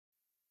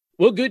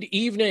Well, good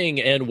evening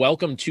and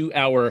welcome to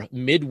our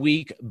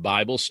midweek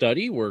Bible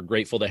study. We're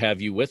grateful to have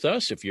you with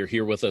us. If you're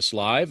here with us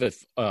live,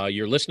 if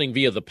you're listening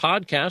via the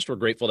podcast, we're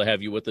grateful to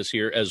have you with us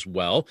here as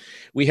well.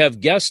 We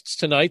have guests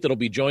tonight that'll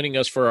be joining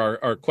us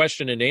for our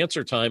question and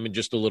answer time in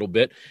just a little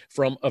bit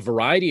from a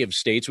variety of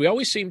states. We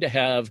always seem to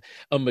have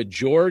a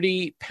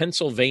majority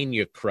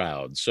Pennsylvania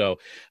crowd. So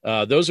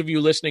those of you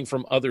listening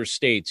from other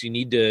states, you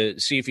need to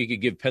see if you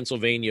could give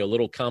Pennsylvania a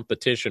little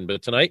competition.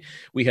 But tonight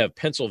we have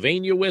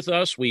Pennsylvania with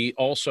us. We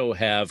also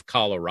have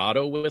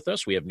Colorado with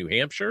us. We have New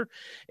Hampshire,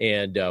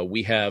 and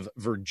we have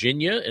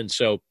Virginia. And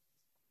so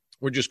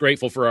we're just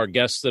grateful for our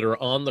guests that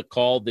are on the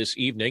call this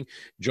evening,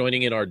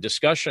 joining in our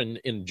discussion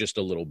in just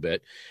a little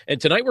bit. And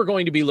tonight we're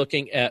going to be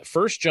looking at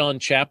 1 John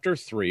chapter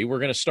 3. We're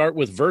going to start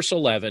with verse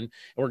 11, and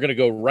we're going to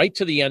go right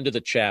to the end of the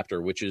chapter,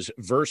 which is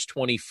verse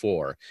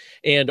 24.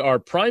 And our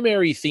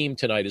primary theme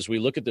tonight as we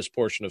look at this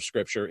portion of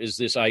Scripture is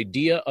this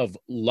idea of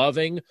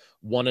loving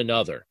one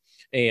another,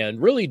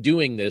 and really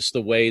doing this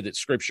the way that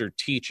Scripture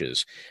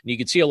teaches. And you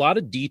can see a lot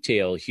of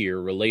detail here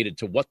related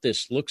to what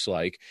this looks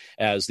like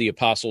as the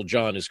Apostle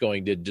John is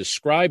going to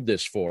describe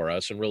this for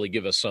us and really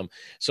give us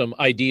some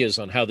ideas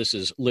on how this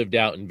is lived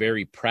out in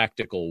very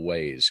practical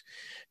ways.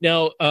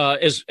 Now,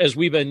 as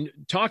we've been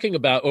talking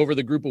about over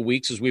the group of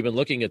weeks, as we've been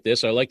looking at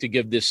this, I like to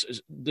give this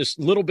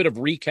little bit of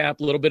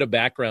recap, a little bit of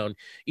background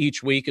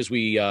each week as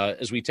we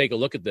take a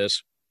look at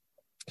this,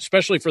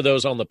 especially for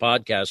those on the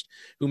podcast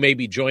who may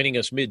be joining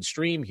us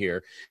midstream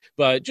here.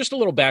 But just a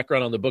little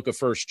background on the book of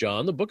 1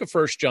 John. The book of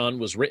 1 John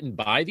was written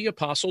by the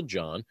Apostle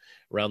John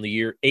around the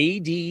year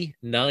AD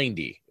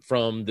 90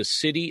 from the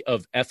city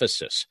of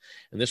Ephesus.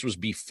 And this was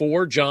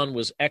before John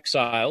was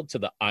exiled to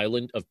the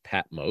island of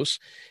Patmos.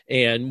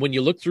 And when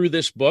you look through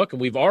this book, and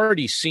we've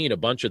already seen a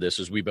bunch of this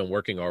as we've been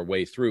working our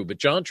way through, but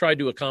John tried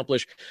to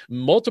accomplish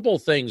multiple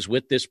things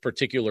with this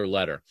particular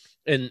letter.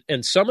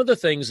 And some of the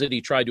things that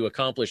he tried to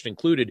accomplish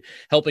included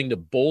helping to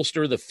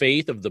bolster the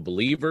faith of the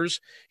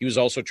believers. He was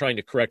also trying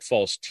to correct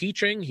false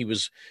teaching. He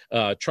was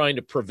trying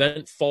to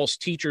prevent false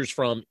teachers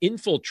from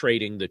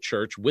infiltrating the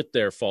church with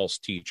their false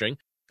teaching.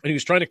 And he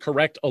was trying to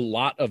correct a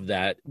lot of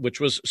that, which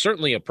was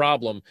certainly a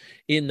problem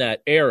in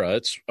that era.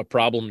 It's a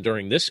problem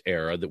during this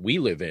era that we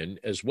live in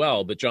as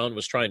well. But John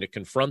was trying to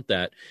confront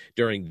that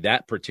during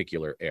that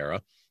particular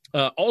era.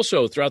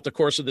 Also, throughout the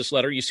course of this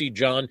letter, you see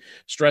John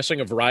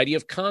stressing a variety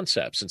of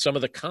concepts. And some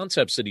of the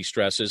concepts that he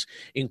stresses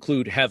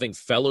include having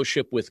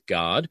fellowship with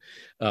God,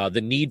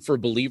 the need for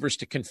believers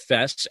to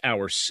confess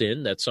our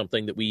sin. That's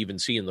something that we even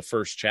see in the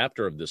first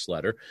chapter of this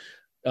letter.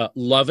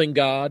 Loving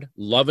God,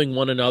 loving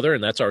one another,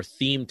 and that's our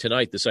theme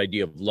tonight, this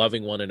idea of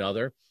loving one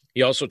another.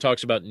 He also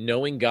talks about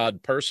knowing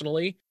God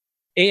personally.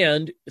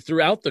 And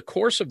throughout the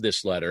course of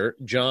this letter,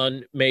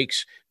 John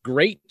makes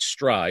great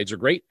strides or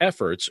great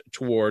efforts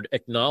toward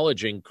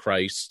acknowledging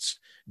Christ's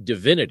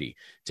divinity,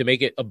 to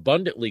make it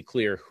abundantly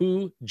clear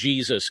who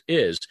Jesus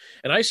is.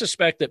 And I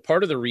suspect that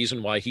part of the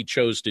reason why he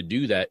chose to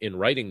do that in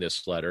writing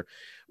this letter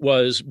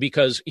was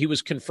because he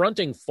was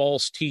confronting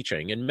false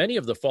teaching. And many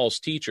of the false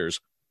teachers,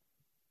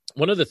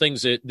 one of the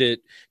things that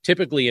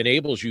typically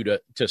enables you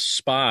to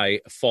spy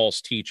false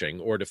teaching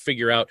or to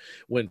figure out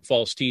when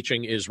false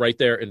teaching is right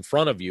there in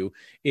front of you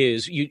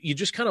is you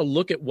just kind of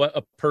look at what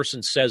a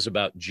person says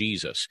about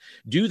Jesus.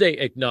 Do they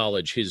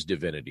acknowledge his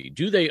divinity?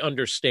 Do they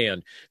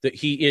understand that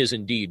he is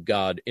indeed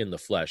God in the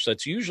flesh?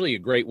 That's usually a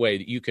great way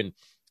that you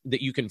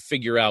can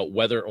figure out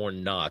whether or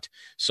not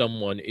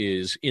someone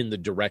is in the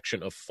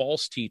direction of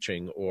false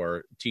teaching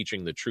or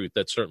teaching the truth.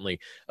 That's certainly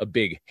a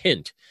big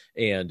hint.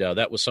 And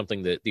that was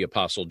something that the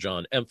Apostle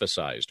John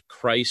emphasized,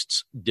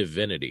 Christ's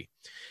divinity.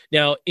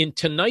 Now, in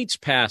tonight's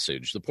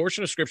passage, the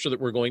portion of Scripture that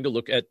we're going to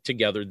look at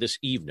together this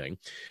evening,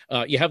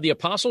 you have the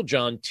Apostle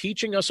John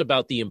teaching us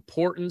about the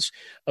importance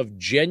of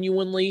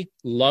genuinely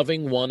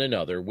loving one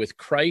another with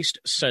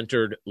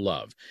Christ-centered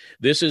love.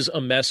 This is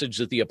a message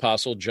that the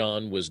Apostle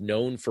John was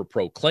known for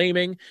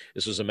proclaiming.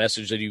 This is a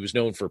message that he was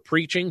known for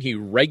preaching. He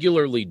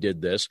regularly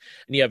did this.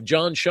 And you have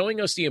John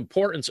showing us the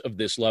importance of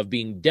this love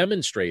being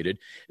demonstrated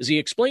as he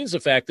explains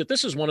the fact that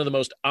this is one of the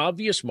most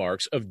obvious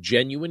marks of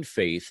genuine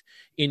faith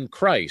in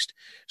Christ.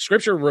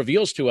 Scripture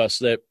reveals to us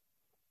that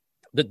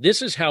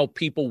this is how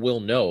people will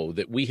know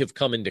that we have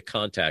come into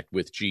contact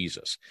with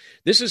Jesus.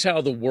 This is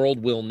how the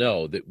world will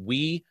know that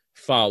we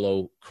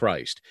follow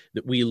Christ,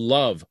 that we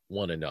love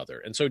one another.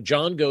 And so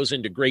John goes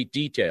into great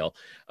detail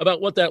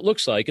about what that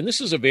looks like. And this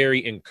is a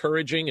very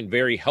encouraging and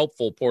very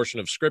helpful portion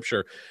of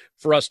Scripture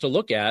for us to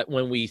look at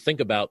when we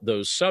think about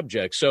those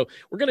subjects. So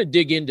we're going to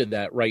dig into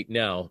that right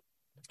now.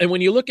 And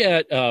when you look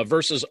at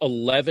verses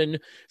 11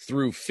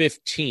 through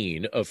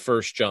 15 of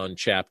 1 John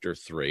chapter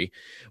 3,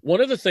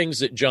 one of the things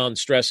that John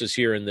stresses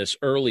here in this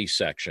early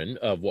section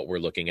of what we're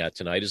looking at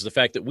tonight is the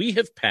fact that we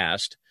have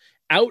passed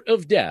out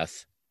of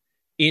death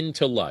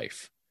into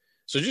life.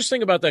 So just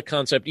think about that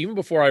concept. Even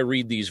before I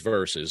read these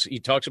verses, he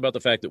talks about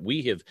the fact that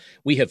we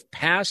have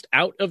passed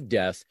out of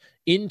death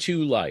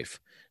into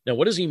life. Now,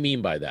 what does he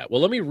mean by that?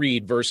 Well, let me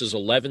read verses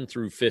 11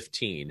 through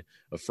 15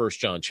 of 1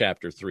 John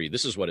chapter 3.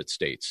 This is what it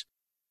states.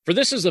 For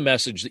this is the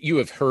message that you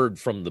have heard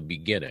from the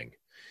beginning.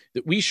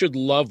 that we should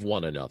love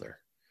one another.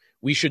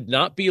 We should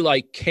not be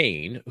like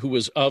Cain, who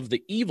was of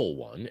the evil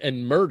one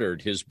and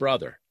murdered his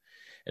brother.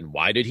 And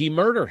why did he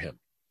murder him?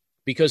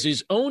 Because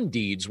his own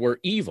deeds were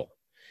evil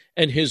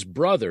and his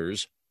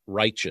brother's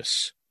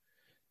righteous.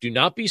 Do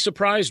not be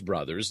surprised,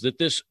 brothers, that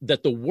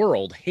the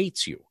world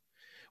hates you.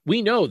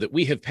 We know that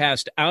we have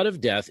passed out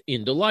of death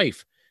into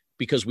life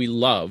because we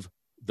love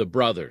the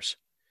brothers.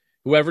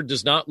 Whoever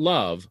does not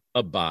love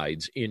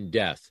abides in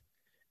death.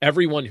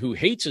 Everyone who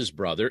hates his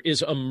brother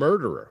is a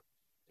murderer,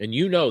 and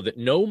you know that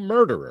no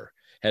murderer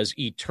has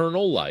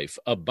eternal life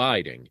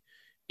abiding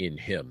in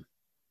him.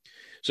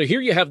 So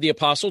here you have the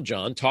Apostle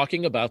John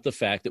talking about the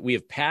fact that we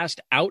have passed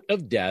out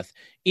of death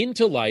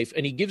into life,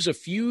 and he gives a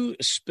few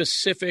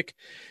specific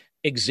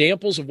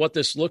examples of what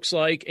this looks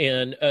like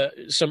and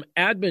some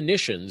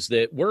admonitions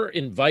that we're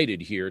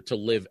invited here to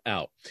live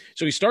out.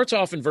 So he starts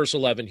off in verse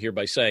 11 here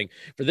by saying,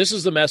 "For this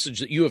is the message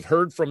that you have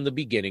heard from the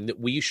beginning, that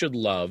we should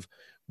love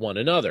one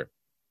another."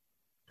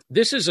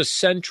 This is a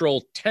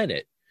central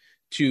tenet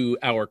to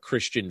our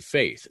Christian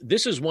faith.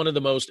 This is one of the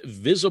most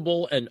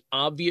visible and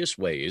obvious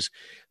ways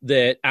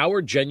that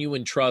our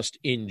genuine trust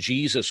in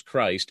Jesus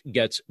Christ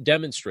gets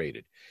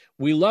demonstrated.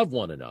 We love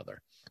one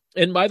another.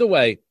 And by the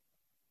way,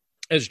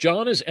 as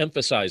John is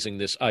emphasizing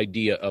this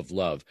idea of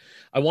love,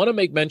 I want to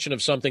make mention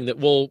of something that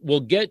we'll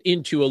get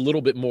into a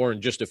little bit more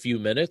in just a few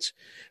minutes.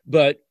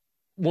 But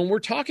when we're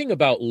talking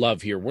about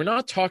love here, we're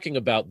not talking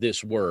about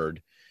this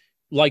word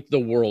like the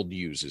world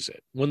uses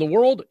it. When the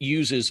world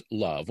uses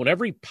love, when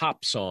every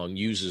pop song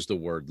uses the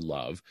word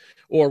love,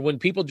 or when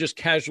people just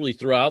casually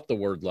throw out the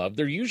word love,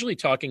 they're usually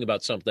talking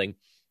about something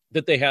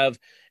that they have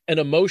an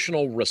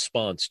emotional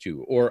response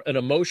to or an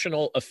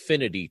emotional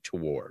affinity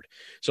toward.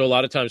 So a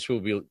lot of times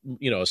people will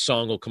be, a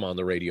song will come on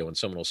the radio and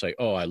someone will say,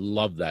 "Oh, I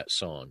love that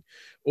song."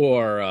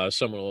 Or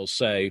someone will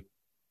say,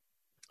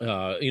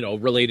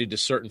 related to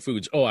certain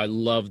foods, "Oh, I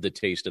love the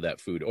taste of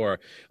that food," or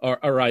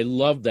I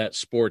love that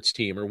sports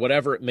team, or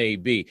whatever it may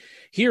be.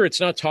 Here, it's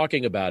not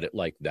talking about it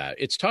like that.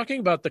 It's talking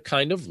about the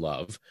kind of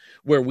love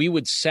where we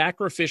would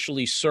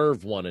sacrificially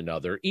serve one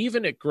another,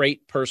 even at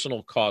great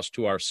personal cost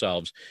to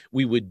ourselves.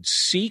 We would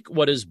seek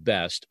what is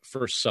best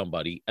for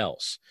somebody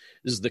else.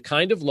 This is the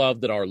kind of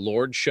love that our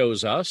Lord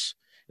shows us,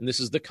 and this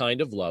is the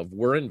kind of love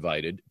we're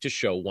invited to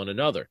show one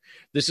another.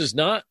 This is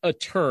not a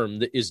term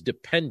that is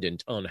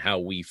dependent on how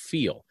we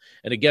feel.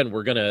 And again,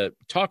 we're going to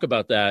talk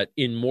about that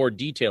in more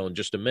detail in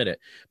just a minute.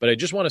 But I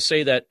just want to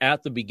say that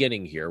at the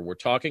beginning here, we're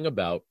talking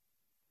about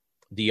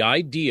the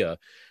idea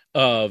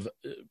of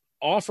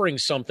offering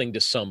something to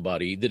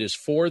somebody that is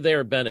for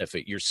their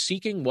benefit. You're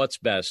seeking what's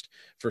best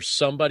for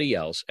somebody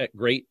else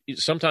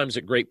sometimes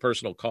at great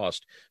personal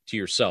cost to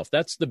yourself.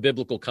 That's the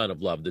biblical kind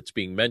of love that's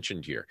being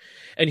mentioned here.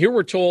 And here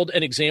we're told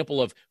an example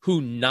of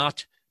who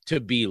not to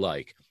be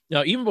like.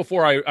 Now, even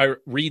before I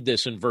read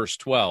this in verse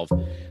 12,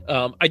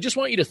 I just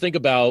want you to think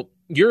about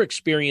your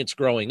experience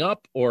growing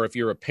up, or if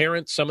you're a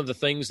parent, some of the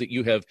things that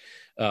you have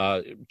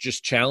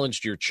just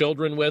challenged your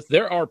children with.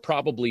 There are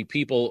probably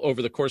people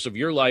over the course of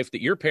your life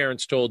that your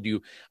parents told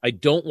you, "I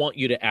don't want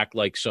you to act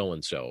like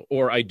so-and-so,"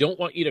 or "I don't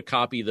want you to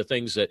copy the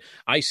things that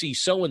I see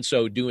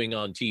so-and-so doing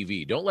on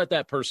TV. Don't let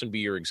that person be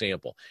your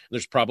example."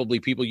 There's probably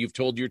people you've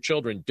told your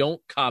children,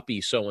 "Don't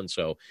copy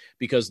so-and-so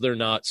because they're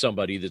not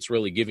somebody that's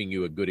really giving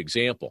you a good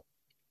example."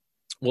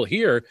 Well,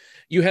 here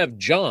you have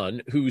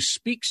John, who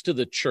speaks to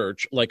the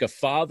church like a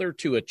father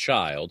to a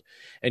child.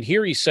 And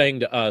here he's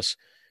saying to us,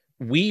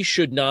 we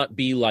should not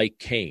be like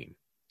Cain.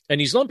 And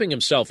he's lumping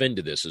himself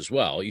into this as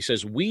well. He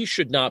says, we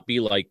should not be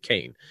like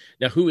Cain.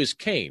 Now, who is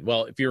Cain?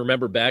 Well, if you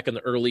remember back in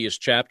the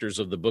earliest chapters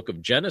of the book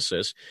of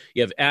Genesis,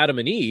 you have Adam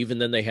and Eve,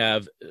 and then they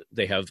have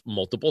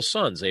multiple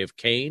sons. They have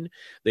Cain,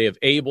 they have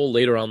Abel.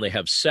 Later on, they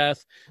have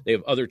Seth. They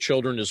have other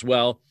children as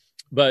well.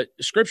 But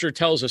Scripture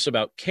tells us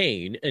about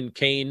Cain, and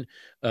Cain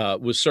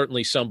was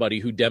certainly somebody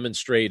who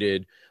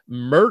demonstrated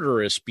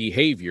murderous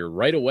behavior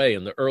right away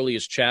in the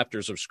earliest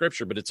chapters of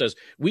Scripture. But it says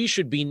we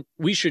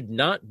should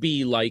not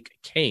be like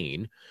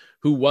Cain,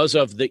 who was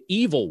of the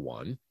evil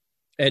one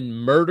and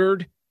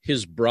murdered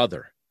his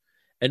brother.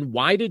 And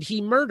why did he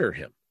murder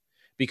him?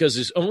 Because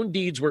his own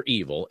deeds were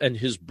evil and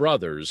his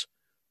brother's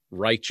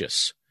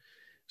righteous.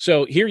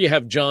 So here you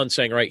have John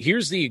saying, right,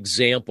 here's the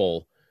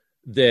example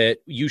that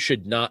you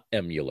should not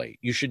emulate.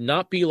 You should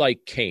not be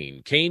like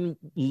Cain. Cain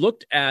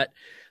looked at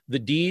the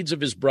deeds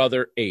of his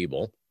brother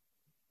Abel,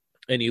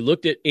 and he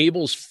looked at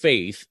Abel's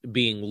faith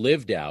being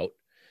lived out,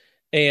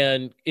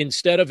 and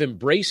instead of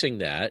embracing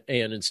that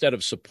and instead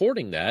of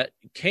supporting that,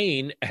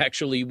 Cain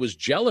actually was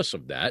jealous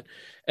of that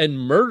and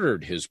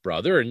murdered his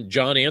brother. And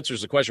John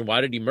answers the question,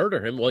 why did he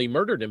murder him? Well, he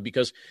murdered him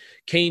because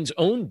Cain's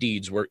own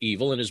deeds were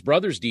evil and his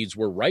brother's deeds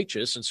were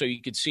righteous. And so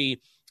you could see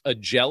a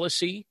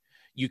jealousy.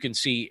 You can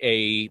see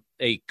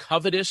a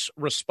covetous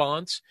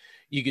response.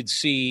 You could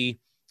see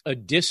a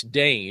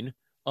disdain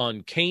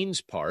on Cain's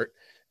part.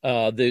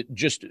 that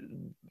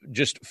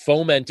just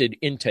fomented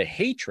into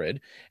hatred,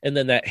 and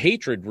then that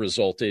hatred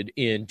resulted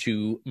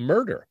into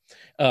murder,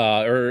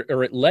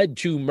 or it led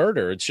to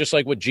murder. It's just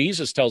like what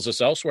Jesus tells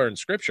us elsewhere in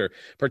Scripture,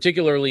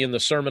 particularly in the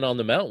Sermon on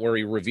the Mount, where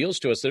he reveals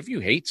to us that if you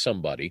hate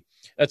somebody,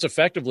 that's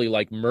effectively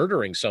like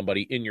murdering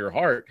somebody in your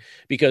heart,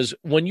 because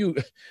when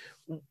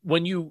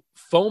you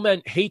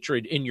foment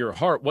hatred in your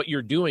heart, what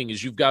you're doing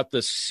is you've got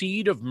the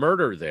seed of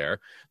murder there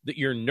that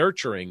you're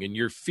nurturing and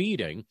you're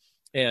feeding,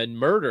 and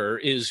murder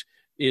is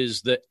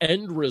the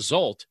end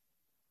result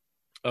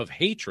of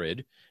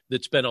hatred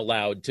that's been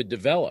allowed to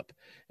develop.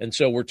 And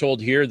so we're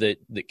told here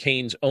that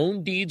Cain's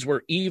own deeds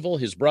were evil,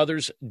 his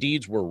brother's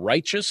deeds were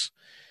righteous,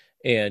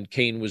 and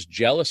Cain was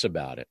jealous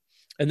about it.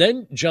 And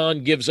then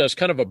John gives us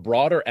kind of a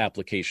broader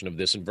application of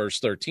this in verse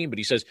 13, but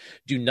he says,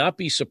 "Do not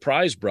be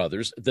surprised,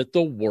 brothers, that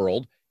the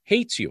world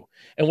hates you."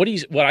 And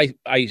what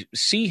I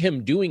see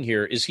him doing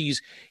here is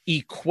he's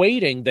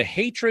equating the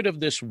hatred of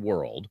this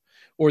world,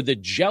 or the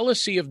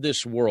jealousy of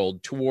this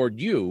world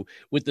toward you,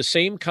 with the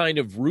same kind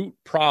of root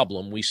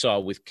problem we saw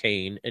with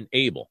Cain and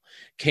Abel.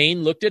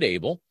 Cain looked at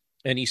Abel,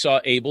 and he saw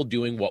Abel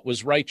doing what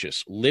was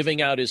righteous,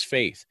 living out his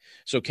faith.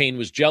 So Cain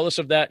was jealous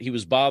of that. He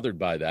was bothered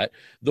by that.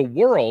 The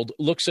world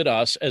looks at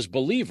us as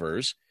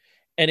believers,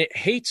 and it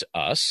hates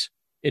us.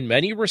 In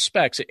many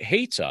respects, it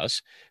hates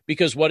us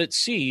because what it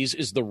sees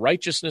is the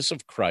righteousness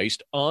of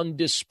Christ on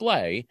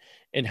display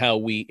in how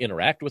we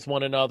interact with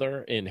one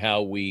another, in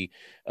how we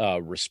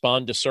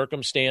respond to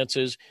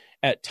circumstances.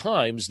 At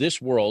times,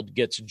 this world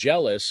gets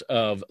jealous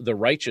of the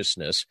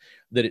righteousness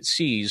that it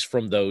sees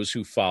from those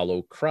who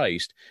follow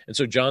Christ. And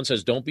so John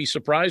says, don't be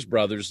surprised,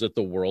 brothers, that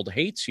the world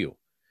hates you.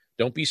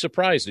 Don't be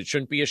surprised. It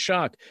shouldn't be a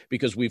shock,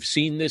 because we've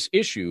seen this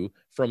issue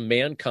from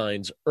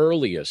mankind's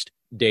earliest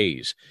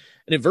days.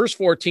 And in verse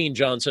 14,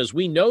 John says,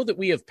 "We know that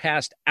we have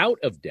passed out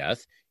of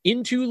death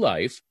into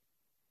life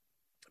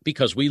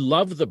because we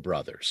love the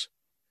brothers.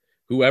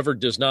 Whoever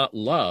does not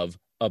love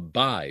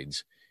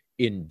abides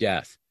in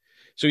death."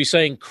 So he's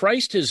saying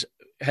Christ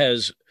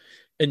has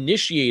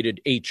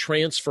initiated a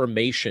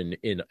transformation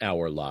in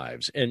our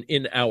lives and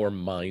in our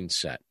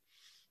mindset.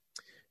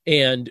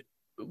 And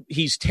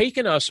he's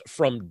taken us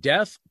from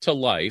death to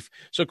life.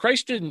 So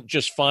Christ didn't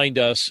just find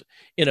us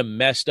in a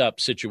messed up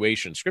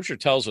situation. Scripture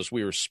tells us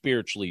we were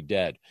spiritually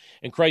dead.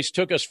 And Christ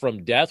took us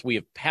from death. We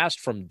have passed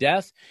from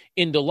death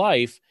into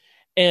life.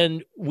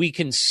 And we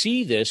can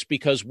see this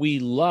because we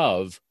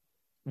love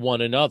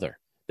one another.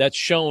 That's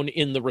shown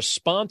in the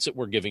response that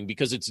we're giving,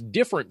 because it's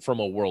different from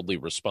a worldly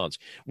response.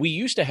 We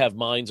used to have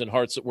minds and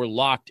hearts that were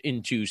locked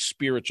into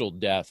spiritual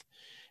death.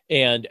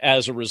 And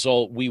as a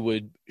result, we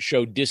would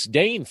show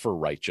disdain for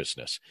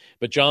righteousness.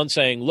 But John's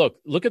saying,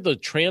 look at the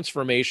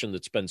transformation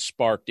that's been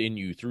sparked in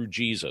you through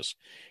Jesus.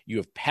 You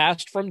have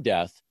passed from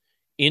death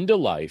into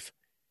life,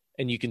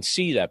 and you can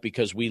see that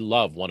because we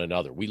love one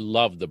another. We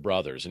love the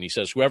brothers. And he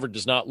says, whoever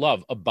does not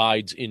love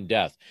abides in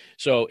death.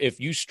 So if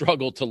you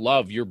struggle to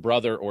love your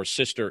brother or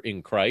sister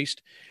in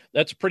Christ,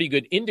 that's a pretty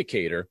good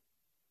indicator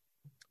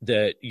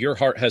that your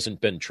heart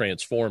hasn't been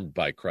transformed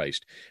by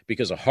Christ,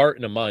 because a heart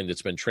and a mind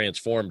that's been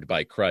transformed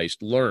by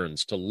Christ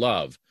learns to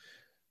love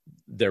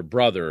their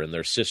brother and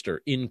their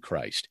sister in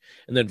Christ.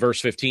 And then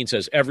verse 15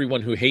 says,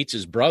 everyone who hates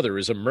his brother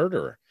is a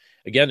murderer.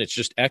 Again, it's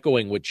just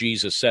echoing what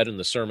Jesus said in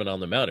the Sermon on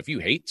the Mount. If you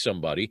hate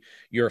somebody,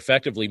 you're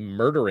effectively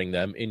murdering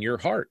them in your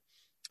heart.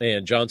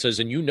 And John says,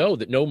 and you know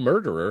that no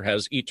murderer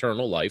has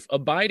eternal life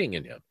abiding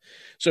in him.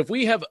 So if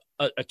we have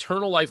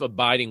eternal life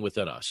abiding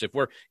within us, if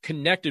we're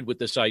connected with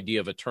this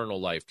idea of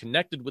eternal life,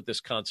 connected with this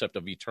concept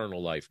of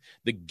eternal life,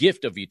 the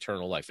gift of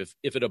eternal life,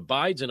 if it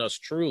abides in us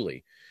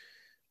truly,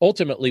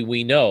 ultimately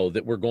we know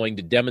that we're going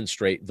to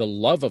demonstrate the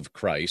love of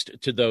Christ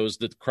to those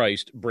that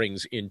Christ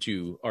brings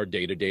into our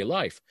day-to-day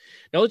life.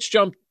 Now let's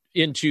jump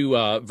into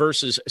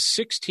verses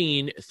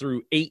 16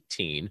 through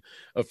 18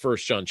 of 1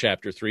 John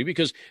chapter 3,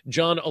 because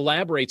John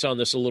elaborates on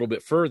this a little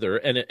bit further.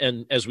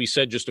 And as we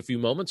said just a few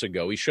moments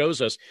ago, he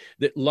shows us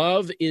that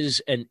love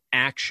is an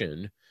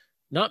action,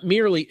 not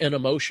merely an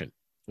emotion.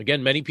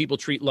 Again, many people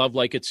treat love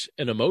like it's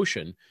an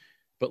emotion,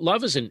 but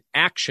love is an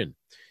action.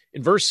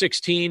 In verse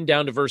 16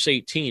 down to verse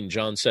 18,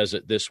 John says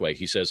it this way.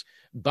 He says,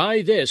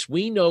 by this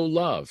we know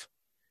love,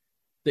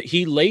 that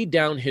he laid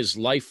down his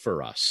life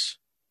for us,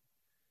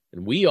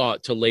 and we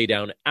ought to lay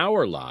down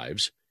our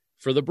lives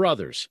for the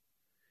brothers.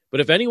 But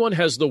if anyone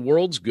has the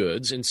world's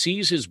goods and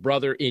sees his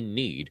brother in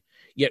need,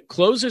 yet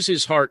closes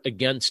his heart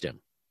against him,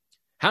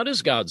 how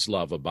does God's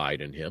love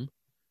abide in him?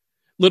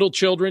 Little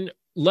children,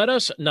 let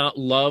us not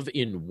love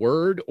in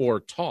word or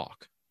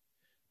talk,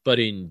 but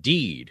in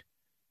deed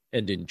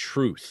and in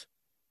truth.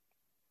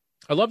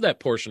 I love that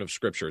portion of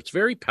Scripture. It's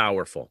very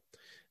powerful.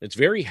 It's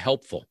very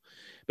helpful.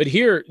 But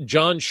here,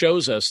 John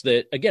shows us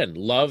that, again,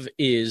 love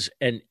is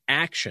an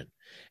action.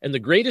 And the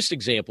greatest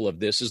example of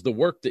this is the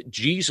work that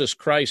Jesus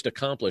Christ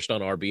accomplished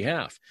on our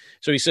behalf.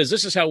 So he says,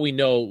 this is how we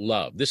know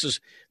love. This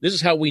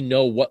is how we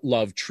know what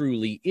love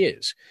truly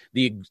is.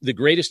 The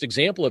greatest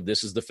example of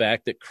this is the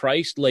fact that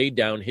Christ laid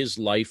down his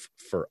life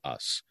for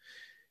us.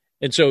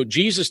 And so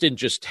Jesus didn't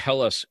just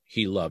tell us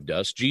he loved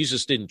us.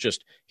 Jesus didn't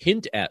just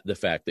hint at the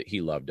fact that he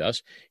loved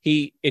us.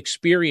 He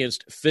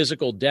experienced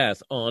physical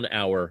death on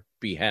our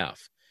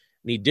behalf.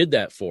 And he did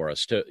that for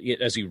us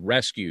as he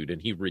rescued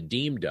and he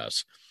redeemed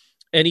us.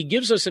 And he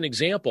gives us an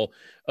example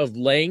of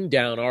laying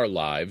down our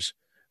lives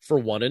for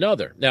one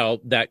another. Now,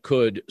 that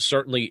could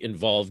certainly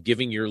involve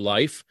giving your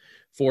life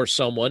for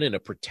someone in a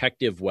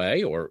protective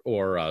way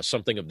or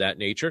something of that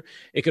nature.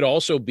 It could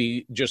also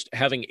be just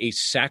having a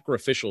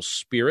sacrificial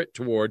spirit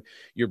toward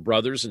your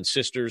brothers and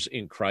sisters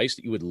in Christ,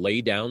 that you would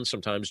lay down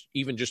sometimes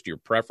even just your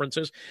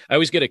preferences. I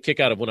always get a kick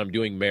out of when I'm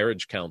doing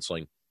marriage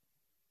counseling,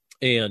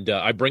 and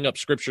I bring up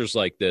scriptures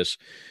like this.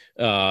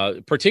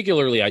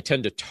 Particularly, I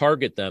tend to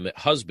target them at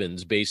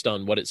husbands based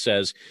on what it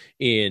says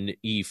in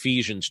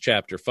Ephesians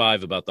chapter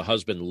 5 about the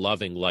husband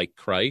loving like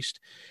Christ.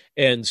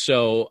 And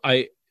so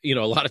a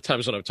lot of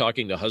times when I'm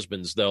talking to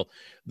husbands,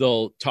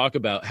 they'll talk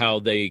about how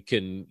they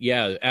can,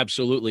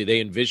 absolutely, they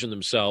envision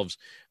themselves,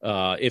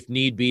 if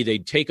need be,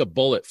 they'd take a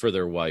bullet for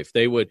their wife.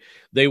 They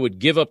would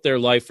give up their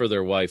life for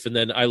their wife. And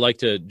then I like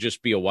to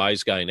just be a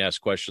wise guy and ask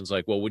questions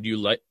like, well, would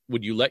you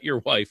let your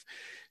wife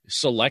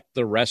select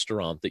the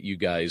restaurant that you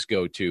guys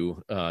go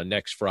to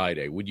next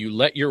Friday? Would you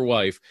let your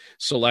wife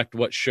select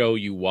what show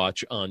you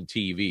watch on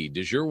TV?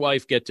 Does your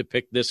wife get to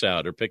pick this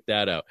out or pick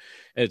that out?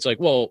 And it's like,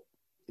 well,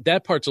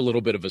 that part's a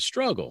little bit of a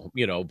struggle,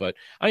 but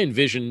I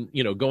envision,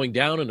 going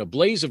down in a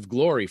blaze of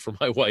glory for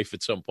my wife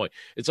at some point.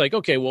 It's like,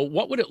 okay, well,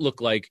 what would it look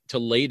like to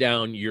lay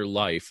down your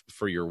life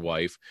for your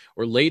wife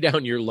or lay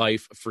down your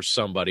life for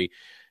somebody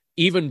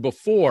even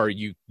before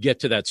you get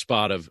to that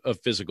spot of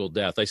physical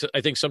death?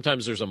 I think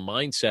sometimes there's a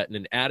mindset and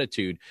an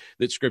attitude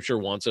that Scripture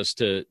wants us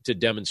to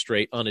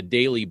demonstrate on a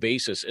daily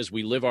basis as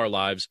we live our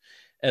lives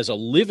as a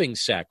living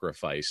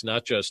sacrifice,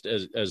 not just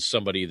as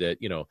somebody that,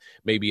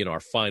 maybe in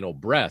our final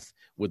breath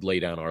would lay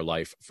down our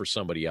life for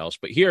somebody else.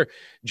 But here,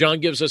 John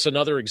gives us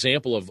another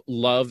example of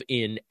love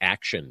in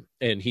action.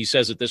 And he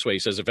says it this way. He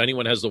says, if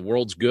anyone has the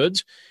world's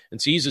goods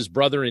and sees his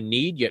brother in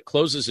need, yet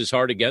closes his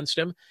heart against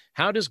him,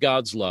 how does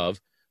God's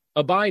love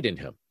abide in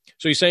him?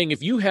 So he's saying,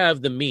 if you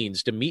have the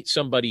means to meet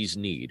somebody's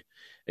need,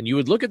 and you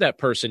would look at that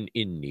person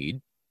in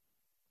need,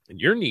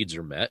 and your needs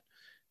are met,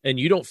 and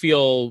you don't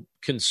feel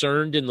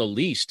concerned in the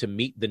least to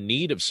meet the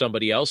need of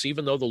somebody else,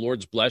 even though the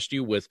Lord's blessed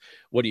you with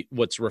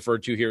what's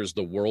referred to here as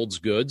the world's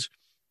goods.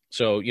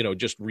 So,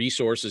 just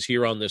resources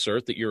here on this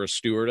earth that you're a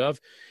steward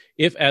of.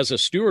 If as a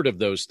steward of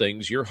those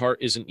things, your heart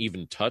isn't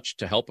even touched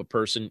to help a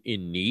person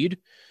in need,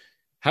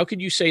 how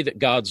could you say that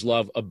God's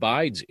love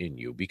abides in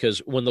you? Because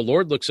when the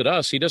Lord looks at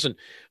us, he doesn't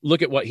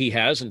look at what he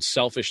has and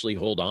selfishly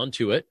hold on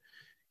to it.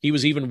 He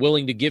was even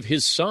willing to give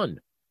his son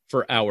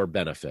for our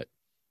benefit.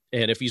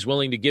 And if he's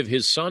willing to give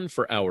his son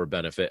for our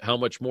benefit, how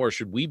much more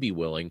should we be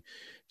willing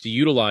to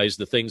utilize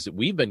the things that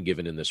we've been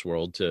given in this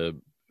world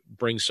to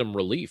bring some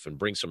relief and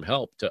bring some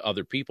help to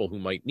other people who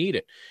might need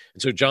it?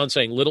 And so John's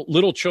saying,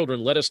 little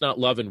children, let us not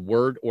love in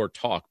word or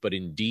talk, but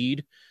in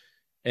deed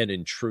and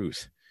in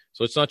truth.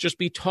 So let's not just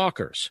be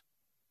talkers.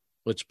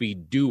 Let's be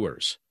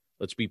doers.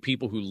 Let's be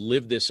people who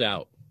live this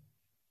out.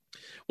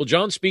 Well,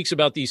 John speaks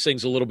about these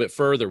things a little bit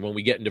further when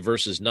we get into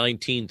verses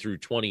 19 through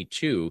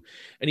 22,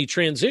 and he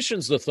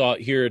transitions the thought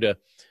here to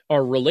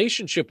our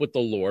relationship with the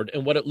Lord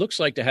and what it looks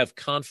like to have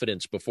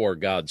confidence before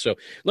God. So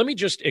let me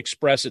just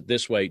express it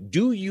this way.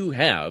 Do you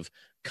have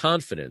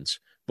confidence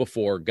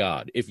before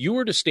God? If you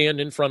were to stand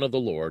in front of the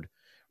Lord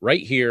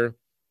right here,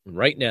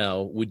 right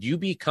now, would you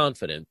be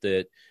confident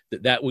that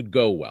would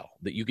go well,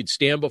 that you could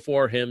stand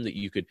before him, that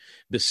you could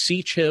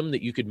beseech him,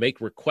 that you could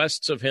make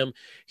requests of him?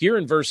 Here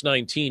in verse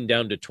 19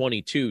 down to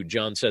 22,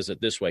 John says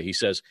it this way. He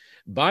says,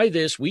 by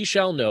this we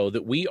shall know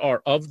that we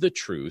are of the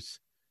truth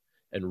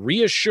and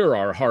reassure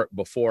our heart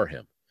before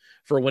him.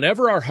 For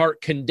whenever our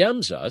heart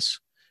condemns us,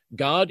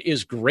 God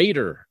is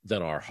greater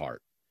than our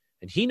heart,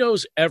 and he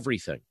knows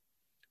everything.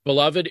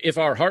 Beloved, if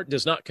our heart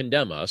does not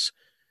condemn us,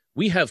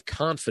 we have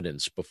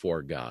confidence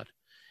before God.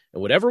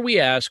 And whatever we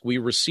ask, we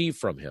receive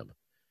from him,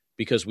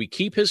 because we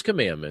keep his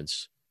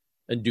commandments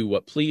and do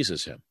what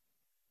pleases him.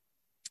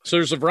 So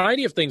there's a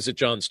variety of things that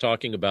John's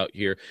talking about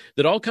here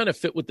that all kind of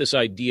fit with this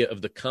idea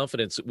of the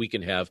confidence that we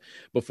can have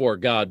before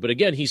God. But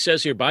again, he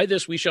says here, by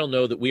this we shall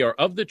know that we are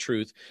of the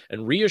truth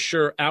and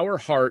reassure our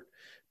heart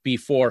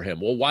before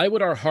him. Well, why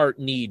would our heart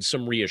need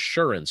some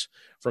reassurance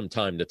from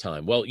time to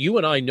time? Well, you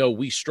and I know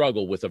we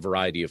struggle with a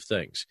variety of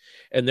things.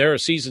 And there are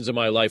seasons in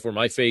my life where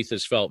my faith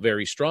has felt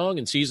very strong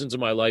and seasons in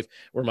my life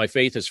where my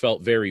faith has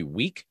felt very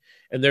weak.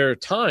 And there are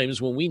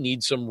times when we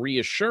need some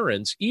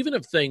reassurance, even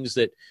of things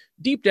that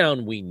deep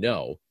down we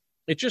know.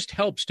 It just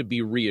helps to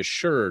be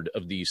reassured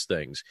of these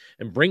things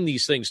and bring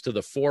these things to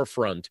the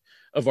forefront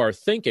of our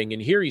thinking.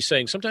 And here he's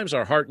saying sometimes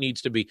our heart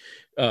needs to be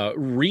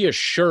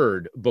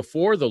reassured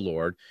before the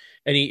Lord.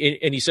 And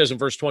he says in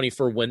verse 20,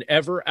 for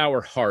whenever our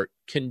heart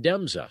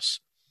condemns us.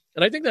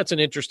 And I think that's an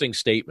interesting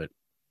statement.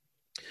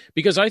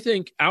 Because I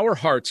think our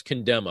hearts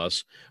condemn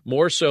us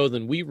more so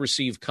than we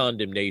receive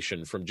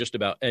condemnation from just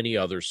about any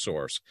other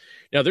source.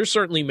 Now, there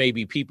certainly may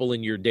be people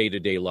in your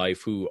day-to-day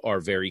life who are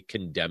very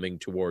condemning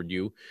toward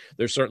you.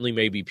 There certainly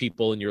may be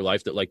people in your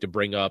life that like to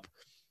bring up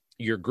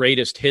your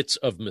greatest hits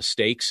of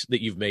mistakes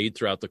that you've made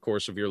throughout the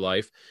course of your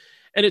life.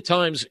 And at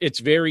times, it's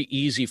very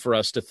easy for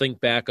us to think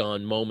back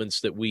on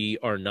moments that we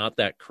are not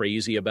that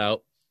crazy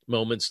about,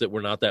 moments that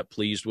we're not that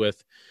pleased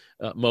with,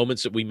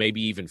 moments that we maybe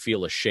even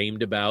feel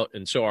ashamed about.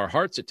 And so our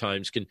hearts at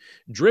times can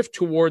drift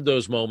toward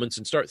those moments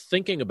and start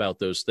thinking about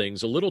those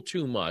things a little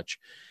too much.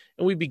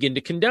 And we begin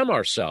to condemn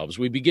ourselves.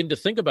 We begin to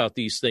think about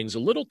these things a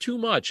little too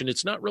much, and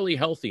it's not really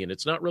healthy and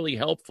it's not really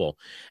helpful.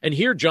 And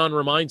here John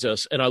reminds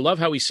us, and I love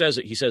how he says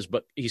it.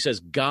 He says,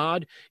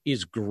 God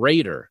is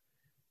greater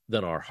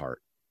than our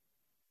heart,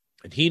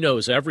 and he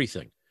knows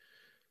everything.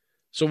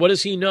 So what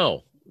does he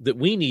know that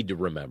we need to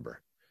remember?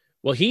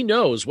 Well, he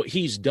knows what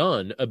he's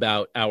done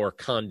about our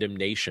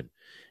condemnation.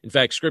 In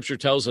fact, Scripture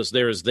tells us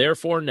there is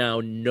therefore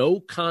now no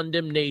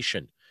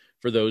condemnation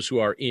for those who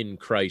are in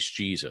Christ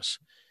Jesus,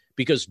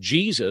 because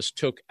Jesus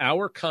took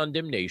our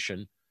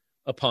condemnation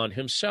upon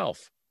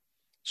himself.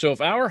 So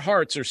if our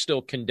hearts are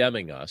still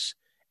condemning us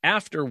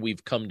after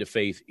we've come to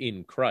faith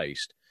in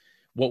Christ,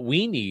 what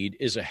we need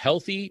is a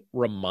healthy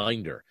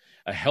reminder,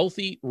 a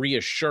healthy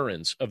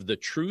reassurance of the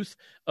truth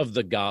of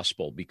the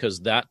gospel,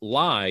 because that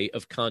lie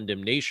of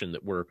condemnation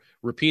that we're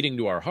repeating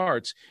to our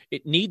hearts,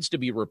 it needs to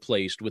be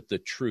replaced with the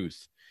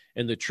truth.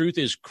 And the truth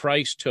is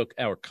Christ took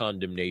our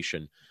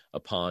condemnation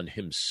upon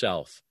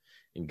himself.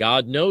 And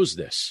God knows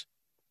this,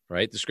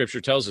 right? The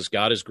Scripture tells us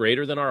God is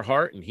greater than our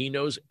heart, and he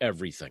knows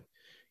everything.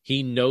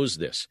 He knows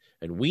this,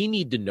 and we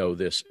need to know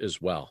this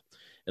as well.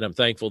 And I'm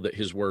thankful that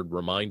his word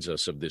reminds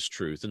us of this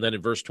truth. And then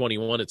in verse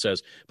 21, it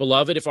says,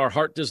 Beloved, if our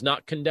heart does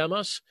not condemn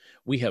us,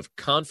 we have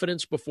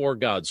confidence before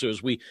God. So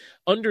as we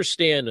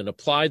understand and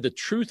apply the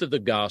truth of the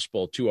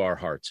gospel to our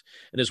hearts,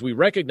 and as we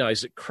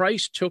recognize that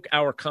Christ took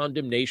our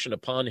condemnation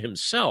upon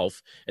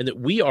himself and that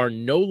we are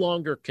no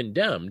longer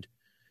condemned,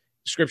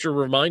 Scripture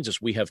reminds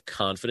us we have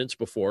confidence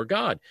before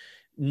God.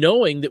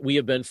 Knowing that we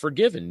have been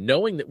forgiven,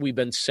 knowing that we've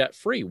been set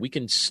free, we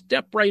can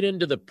step right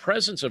into the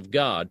presence of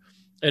God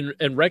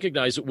and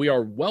recognize that we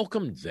are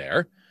welcomed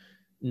there,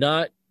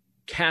 not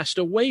cast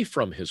away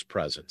from his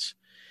presence.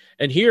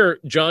 And here,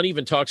 John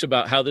even talks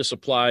about how this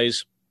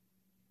applies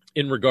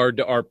in regard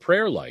to our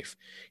prayer life.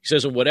 He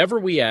says, and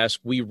whatever we ask,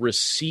 we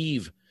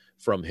receive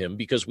from him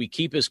because we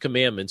keep his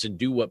commandments and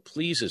do what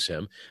pleases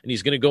him. And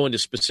he's going to go into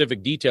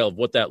specific detail of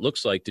what that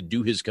looks like to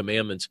do his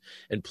commandments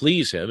and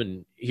please him.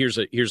 And here's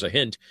a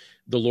hint.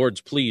 The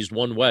Lord's pleased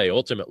one way,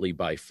 ultimately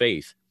by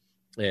faith.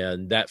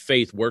 And that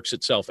faith works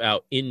itself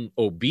out in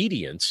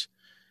obedience.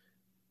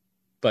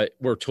 But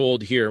we're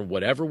told here,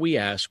 whatever we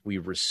ask, we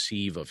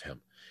receive of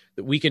him.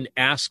 That we can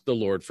ask the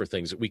Lord for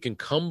things, that we can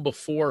come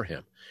before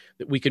him,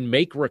 that we can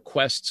make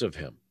requests of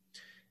him.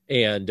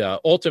 And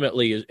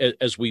ultimately,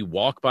 as we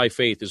walk by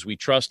faith, as we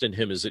trust in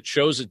him, as it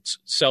shows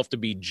itself to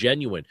be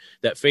genuine,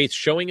 that faith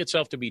showing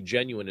itself to be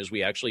genuine as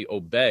we actually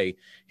obey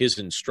his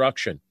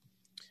instruction,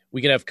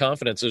 we can have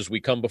confidence as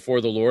we come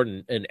before the Lord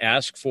and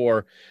ask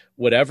for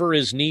whatever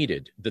is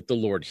needed, that the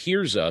Lord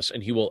hears us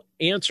and he will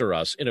answer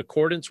us in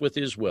accordance with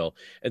his will.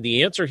 And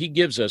the answer he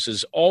gives us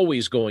is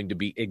always going to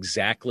be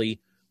exactly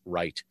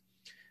right.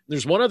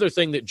 There's one other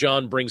thing that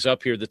John brings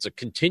up here that's a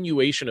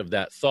continuation of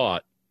that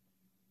thought.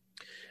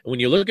 And when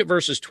you look at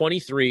verses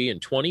 23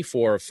 and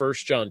 24 of 1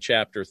 John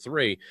chapter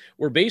 3,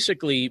 we're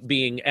basically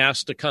being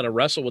asked to kind of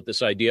wrestle with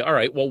this idea. All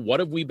right, well, what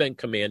have we been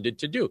commanded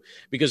to do?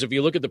 Because if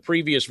you look at the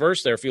previous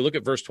verse there, if you look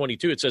at verse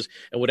 22, it says,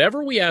 and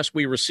whatever we ask,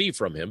 we receive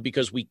from him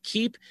because we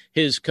keep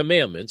his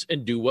commandments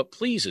and do what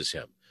pleases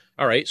him.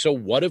 All right, so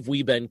what have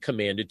we been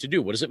commanded to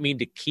do? What does it mean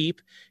to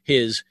keep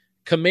his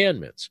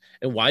commandments?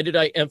 And why did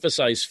I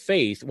emphasize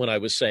faith when I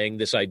was saying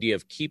this idea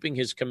of keeping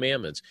his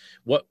commandments?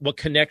 What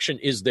connection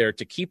is there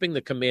to keeping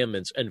the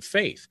commandments and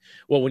faith?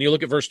 Well, when you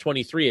look at verse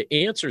 23, it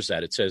answers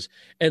that. It says,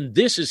 and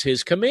this is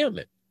his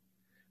commandment,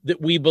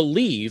 that we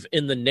believe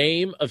in the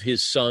name of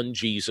his Son,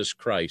 Jesus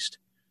Christ,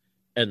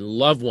 and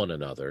love one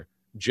another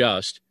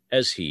just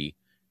as he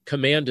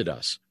commanded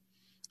us.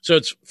 So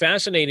it's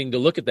fascinating to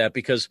look at that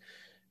because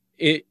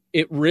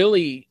it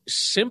really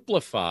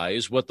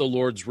simplifies what the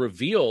Lord's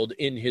revealed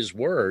in his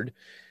word,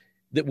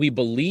 that we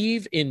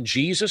believe in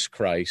Jesus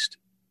Christ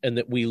and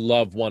that we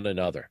love one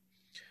another.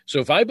 So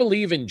if I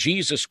believe in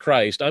Jesus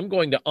Christ, I'm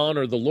going to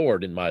honor the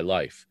Lord in my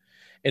life.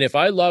 And if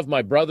I love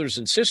my brothers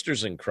and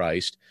sisters in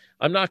Christ,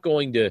 I'm not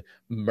going to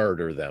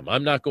murder them.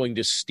 I'm not going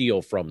to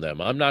steal from them.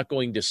 I'm not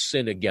going to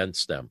sin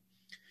against them.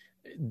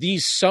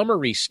 These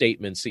summary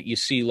statements that you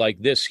see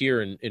like this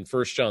here in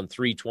 1 John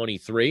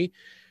 3:23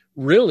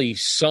 really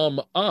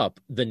sum up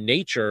the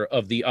nature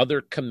of the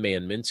other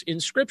commandments in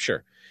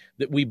Scripture,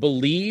 that we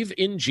believe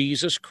in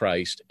Jesus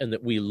Christ and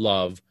that we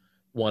love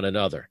one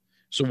another.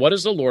 So what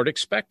does the Lord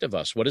expect of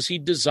us? What does he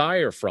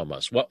desire from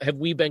us? What have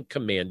we been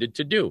commanded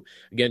to do?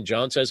 Again,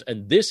 John says,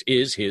 and this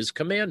is his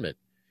commandment,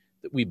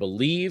 that we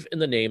believe in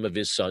the name of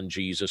his Son,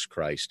 Jesus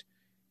Christ,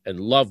 and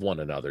love one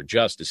another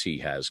just as he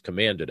has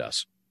commanded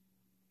us.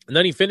 And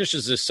then he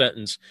finishes this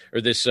sentence,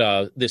 or this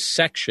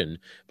section,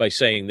 by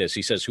saying this.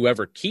 He says,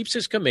 whoever keeps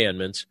his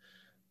commandments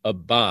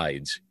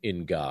abides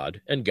in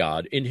God, and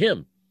God in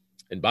him.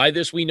 And by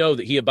this we know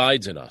that he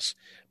abides in us,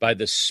 by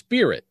the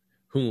Spirit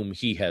whom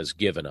he has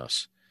given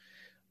us.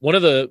 One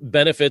of the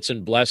benefits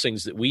and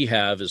blessings that we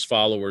have as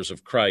followers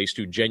of Christ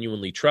who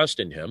genuinely trust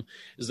in him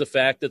is the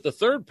fact that the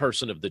third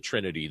person of the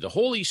Trinity, the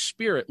Holy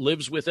Spirit,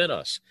 lives within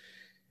us.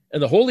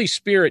 And the Holy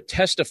Spirit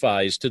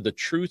testifies to the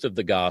truth of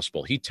the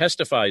gospel. He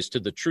testifies to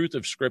the truth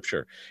of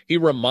Scripture. He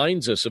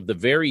reminds us of the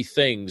very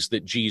things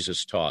that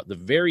Jesus taught, the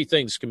very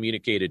things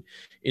communicated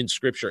in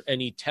Scripture.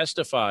 And he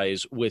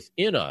testifies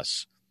within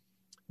us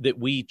that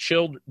we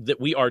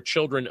are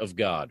children of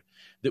God,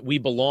 that we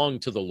belong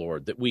to the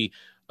Lord, that we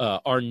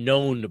are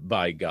known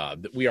by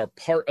God, that we are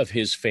part of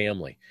his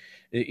family.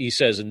 He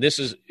says, and this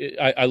is,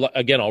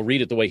 again, I'll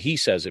read it the way he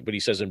says it, but he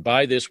says, and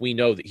by this we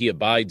know that he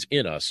abides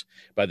in us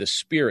by the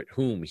Spirit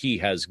whom he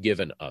has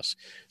given us.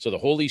 So the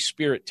Holy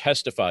Spirit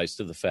testifies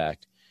to the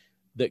fact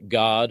that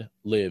God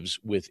lives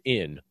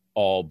within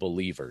all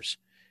believers.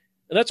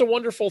 And that's a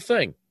wonderful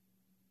thing.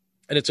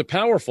 And it's a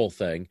powerful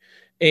thing.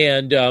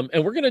 And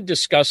we're going to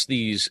discuss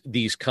these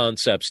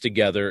concepts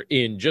together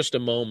in just a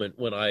moment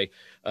when I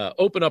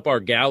open up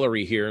our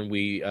gallery here, and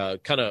we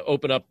kind of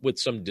open up with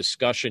some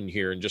discussion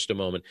here in just a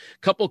moment. A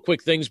couple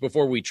quick things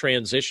before we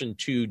transition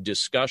to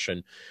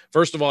discussion.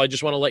 First of all, I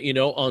just want to let you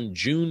know on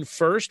June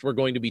 1st, we're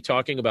going to be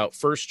talking about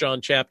 1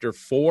 John chapter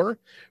 4,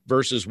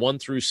 verses 1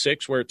 through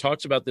 6, where it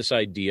talks about this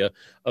idea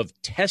of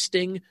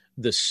testing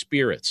the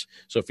spirits.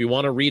 So if you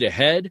want to read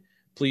ahead,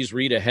 please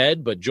read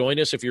ahead, but join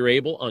us if you're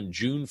able on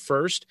June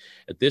 1st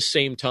at this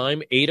same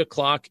time, 8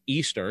 o'clock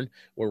Eastern,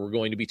 where we're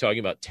going to be talking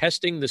about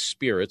testing the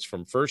spirits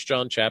from 1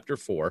 John chapter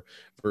 4,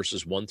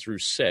 verses 1 through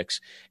 6.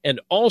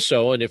 And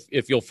also, and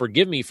if you'll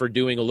forgive me for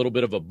doing a little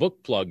bit of a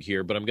book plug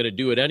here, but I'm going to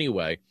do it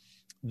anyway,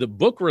 the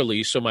book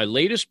release, so my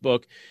latest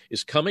book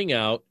is coming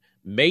out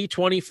May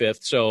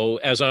 25th. So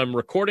as I'm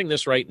recording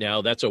this right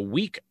now, that's a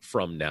week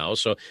from now.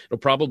 So it'll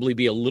probably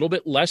be a little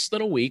bit less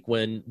than a week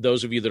when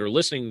those of you that are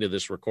listening to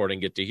this recording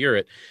get to hear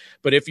it.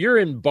 But if you're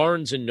in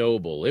Barnes &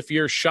 Noble, if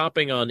you're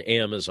shopping on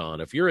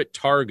Amazon, if you're at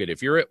Target,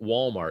 if you're at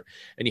Walmart,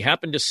 and you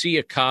happen to see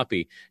a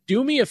copy,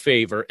 do me a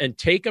favor and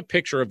take a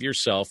picture of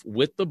yourself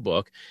with the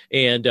book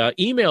and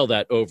email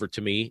that over to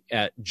me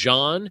at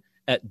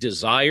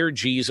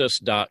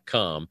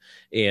john@desirejesus.com.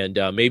 And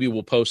maybe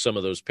we'll post some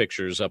of those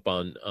pictures up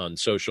on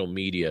social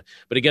media.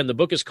 But again, the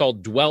book is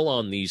called Dwell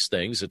on These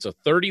Things. It's a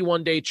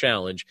 31-day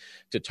challenge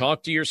to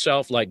talk to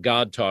yourself like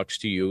God talks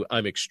to you.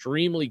 I'm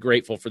extremely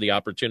grateful for the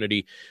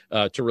opportunity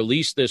to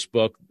release this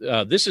book.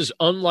 This is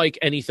unlike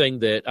anything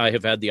that I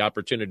have had the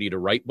opportunity to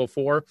write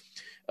before.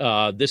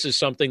 This is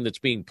something that's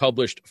being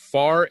published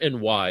far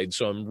and wide,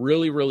 so I'm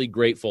really, really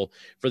grateful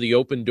for the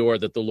open door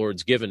that the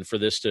Lord's given for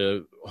this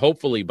to,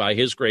 hopefully, by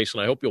his grace,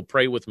 and I hope you'll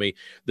pray with me,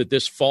 that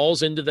this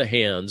falls into the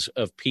hands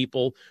of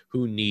people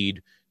who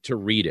need to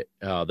read it.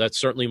 That's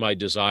certainly my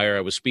desire.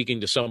 I was speaking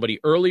to somebody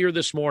earlier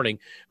this morning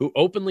who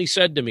openly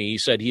said to me, he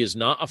said he is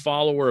not a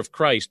follower of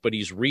Christ, but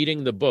he's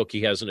reading the book.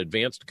 He has an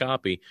advanced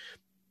copy.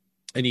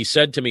 And he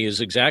said to me, his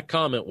exact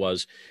comment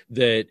was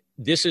that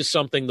this is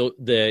something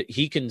that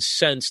he can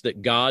sense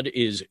that God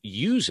is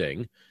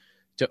using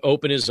to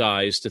open his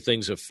eyes to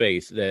things of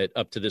faith that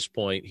up to this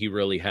point he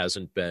really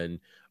hasn't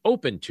been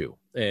open to.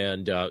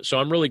 And so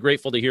I'm really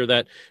grateful to hear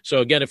that. So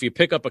again, if you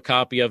pick up a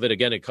copy of it,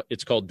 again,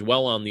 it's called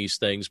Dwell on These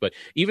Things. But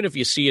even if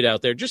you see it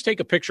out there, just take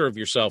a picture of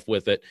yourself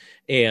with it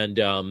and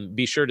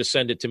be sure to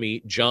send it to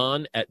me,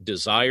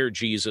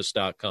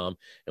 john@desirejesus.com,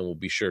 and we'll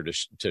be sure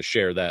to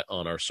share that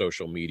on our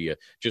social media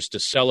just to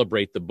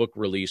celebrate the book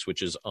release,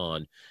 which is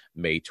on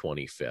May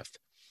 25th.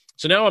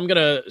 So now I'm going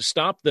to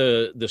stop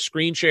the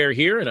screen share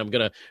here, and I'm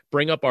going to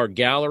bring up our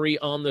gallery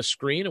on the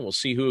screen, and we'll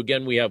see who,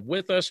 again, we have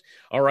with us.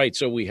 All right,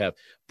 so we have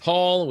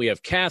Paul, and we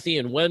have Kathy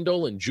and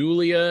Wendell and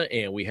Julia,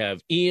 and we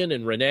have Ian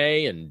and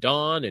Renee and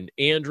Don and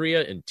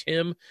Andrea and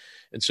Tim.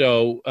 And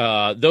so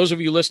those of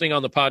you listening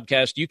on the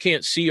podcast, you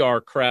can't see our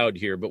crowd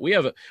here, but we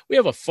have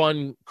a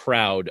fun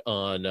crowd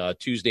on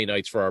Tuesday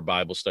nights for our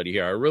Bible study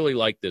here. I really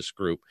like this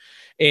group.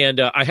 And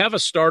I have a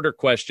starter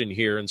question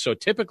here. And so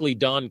typically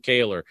Don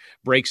Kaler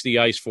breaks the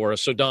ice for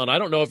us. So Don, I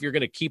don't know if you're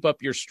going to keep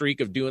up your streak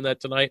of doing that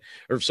tonight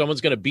or if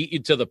someone's going to beat you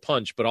to the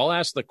punch, but I'll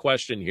ask the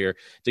question here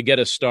to get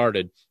us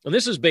started. And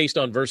this is based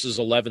on verses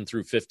 11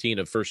 through 15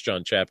 of 1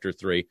 John chapter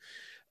 3.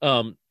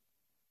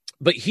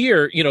 But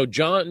here,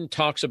 John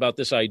talks about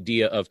this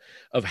idea of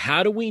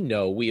how do we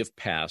know we have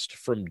passed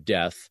from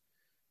death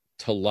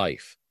to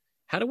life?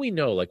 How do we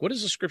know? Like, what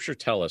does the scripture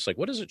tell us? Like,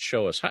 what does it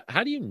show us?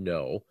 How do you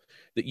know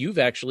that you've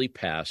actually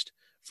passed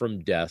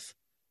from death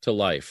to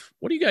life?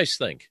 What do you guys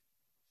think?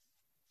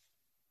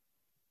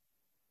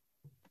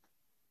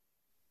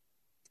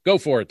 Go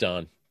for it,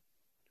 Don.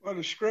 Well,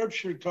 the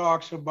scripture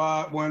talks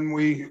about when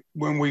we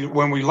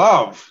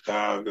love,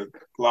 that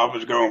love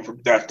is going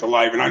from death to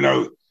life, and I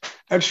know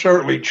that's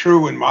certainly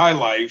true in my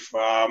life.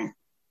 I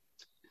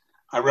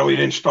really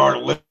didn't start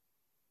living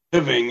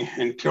living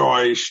until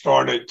I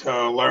started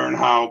to learn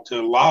how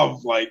to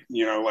love, God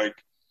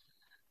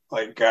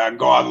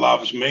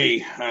loves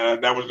me.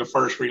 That was the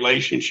first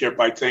relationship,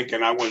 I think,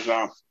 and I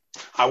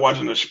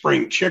wasn't a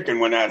spring chicken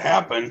when that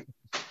happened.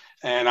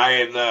 And I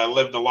had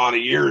lived a lot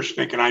of years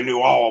thinking I knew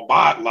all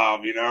about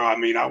love. I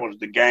mean, I was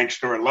the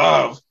gangster of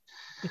love.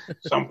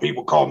 Some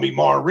people called me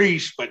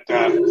Maurice, but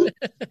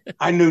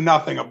I knew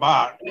nothing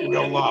about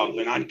real love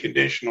and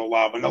unconditional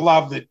love and the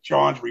love that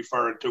John's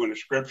referring to in the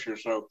scripture.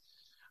 So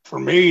for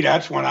me,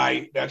 that's when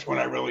I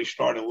really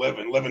started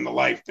living the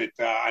life that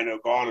I know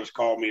God has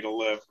called me to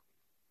live.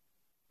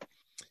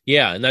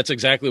 Yeah, and that's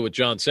exactly what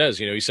John says.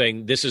 He's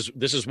saying this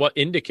is what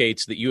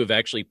indicates that you have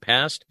actually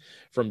passed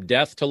from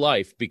death to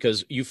life,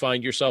 because you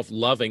find yourself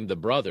loving the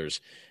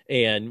brothers.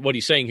 And what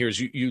he's saying here is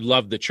you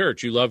love the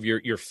church, you love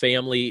your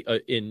family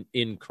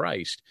in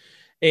Christ.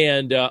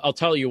 And I'll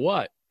tell you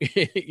what,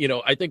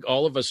 I think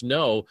all of us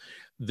know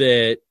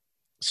that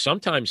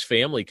sometimes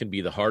family can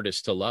be the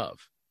hardest to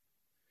love.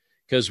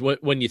 Because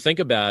when you think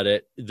about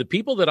it, the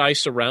people that I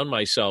surround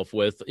myself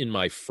with in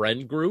my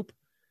friend group,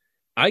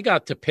 I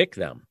got to pick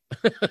them.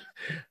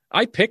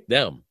 I picked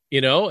them,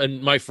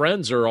 and my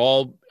friends are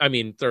all, I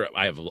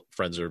have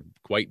friends that are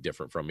quite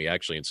different from me,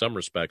 actually, in some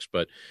respects,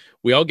 but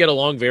we all get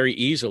along very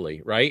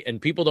easily, right?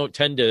 And people don't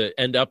tend to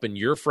end up in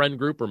your friend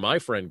group or my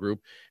friend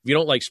group if you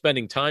don't like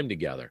spending time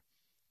together.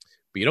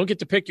 But you don't get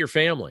to pick your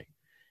family.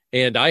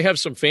 And I have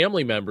some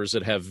family members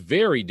that have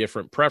very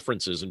different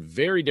preferences and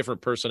very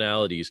different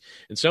personalities,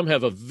 and some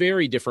have a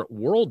very different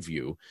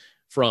worldview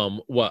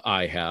from what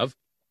I have.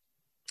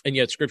 And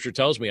yet Scripture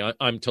tells me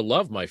I'm to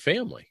love my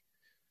family.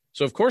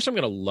 So, of course, I'm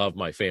going to love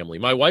my family.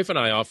 My wife and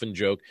I often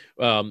joke,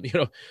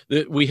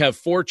 that we have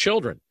 4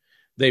 children.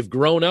 They've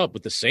grown up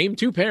with the same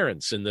 2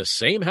 parents in the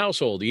same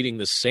household, eating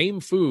the same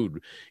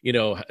food,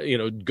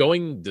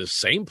 going the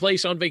same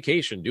place on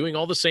vacation, doing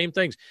all the same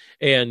things.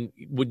 And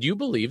would you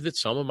believe that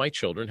some of my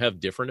children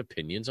have different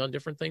opinions on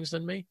different things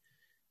than me?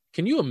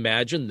 Can you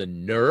imagine the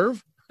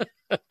nerve?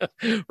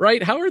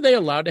 Right? How are they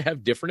allowed to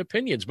have different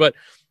opinions? But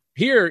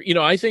here,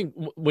 I think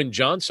when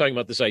John's talking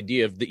about this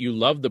idea of that you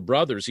love the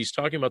brothers, he's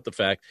talking about the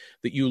fact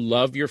that you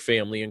love your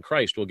family in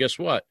Christ. Well, guess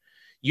what?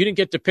 You didn't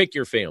get to pick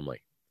your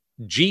family.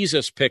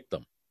 Jesus picked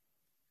them.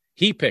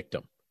 He picked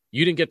them.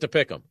 You didn't get to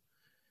pick them.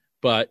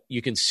 But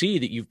you can see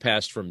that you've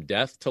passed from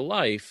death to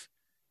life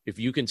if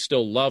you can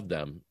still love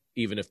them,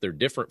 even if they're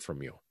different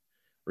from you,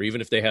 or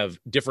even if they have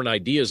different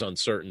ideas on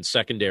certain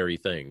secondary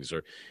things,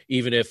 or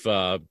even if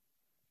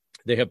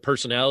they have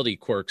personality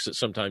quirks that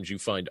sometimes you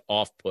find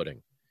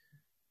off-putting.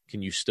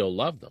 Can you still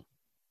love them?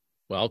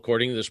 Well,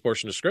 according to this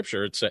portion of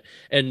Scripture, it's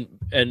and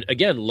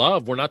again,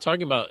 love, we're not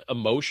talking about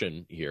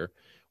emotion here.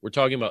 We're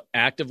talking about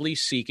actively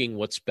seeking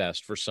what's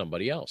best for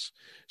somebody else.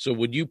 So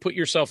would you put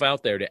yourself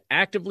out there to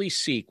actively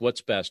seek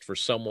what's best for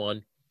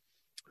someone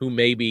who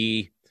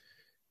maybe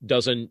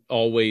doesn't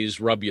always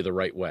rub you the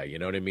right way? You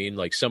know what I mean?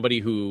 Like somebody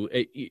who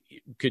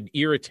could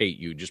irritate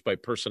you just by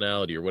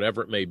personality or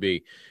whatever it may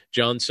be.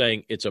 John's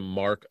saying it's a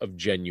mark of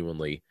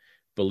genuinely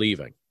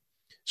believing.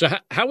 So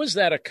how is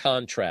that a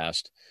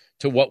contrast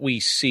to what we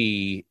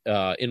see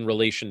in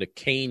relation to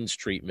Cain's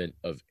treatment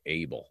of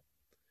Abel?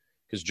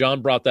 Because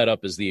John brought that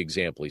up as the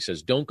example. He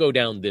says, don't go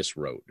down this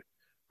road,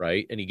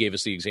 right? And he gave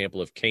us the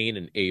example of Cain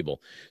and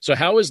Abel. So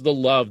how is the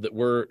love that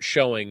we're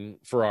showing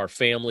for our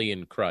family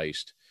in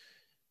Christ,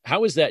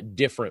 how is that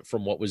different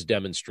from what was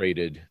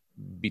demonstrated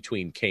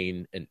between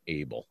Cain and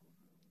Abel?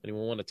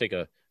 Anyone want to take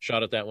a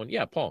shot at that one?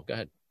 Yeah, Paul, go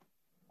ahead.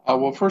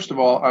 Well, first of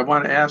all, I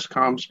want to ask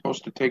how I'm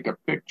supposed to take a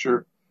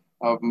picture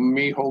of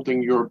me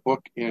holding your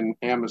book in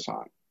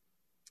Amazon.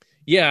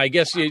 Yeah, I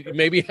guess you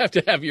maybe have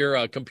to have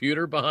your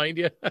computer behind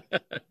you.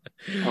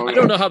 I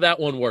don't know how that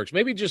one works.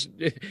 Maybe just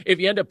if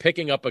you end up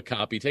picking up a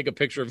copy, take a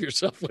picture of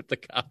yourself with the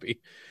copy.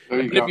 But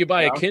if you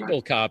buy a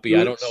Kindle copy,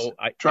 I don't know.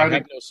 I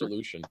have no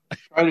solution.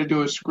 Try to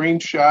do a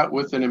screenshot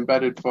with an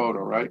embedded photo,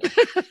 right?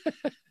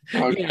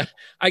 Okay. Yeah,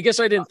 I guess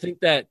I didn't think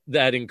that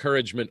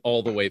encouragement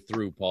all the way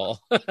through,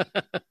 Paul.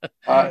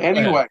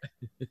 Anyway,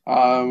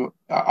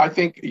 I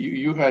think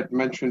you had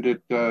mentioned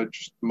it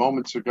just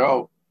moments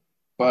ago,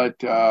 but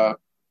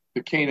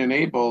the Cain and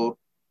Abel,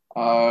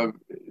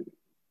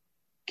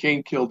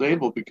 Cain killed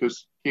Abel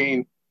because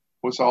Cain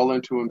was all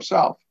into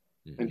himself,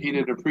 and he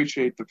didn't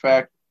appreciate the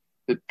fact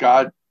that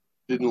God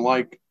didn't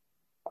like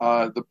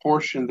the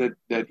portion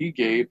that he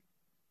gave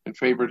and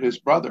favored his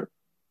brother.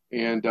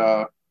 And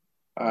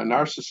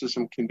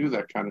narcissism can do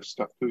that kind of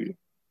stuff to you.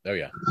 Oh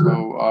yeah.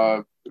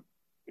 So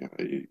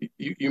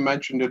you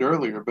mentioned it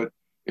earlier, but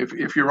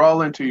if you're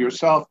all into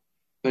yourself,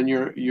 then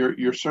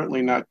you're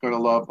certainly not going to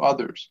love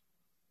others,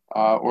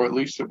 or at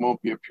least it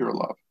won't be a pure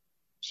love.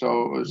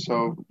 So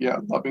yeah,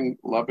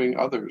 loving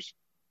others.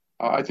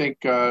 I think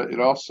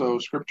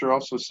Scripture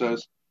also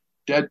says,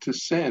 dead to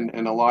sin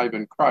and alive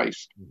in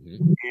Christ.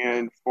 Mm-hmm.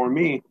 And for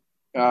me,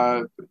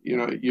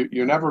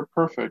 you're never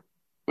perfect,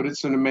 but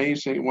it's an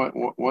amazing.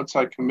 Once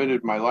I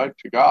committed my life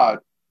to God,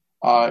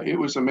 it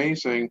was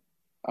amazing.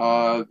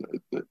 That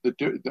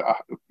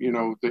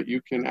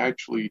you can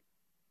actually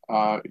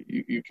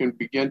you can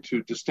begin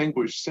to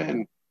distinguish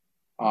sin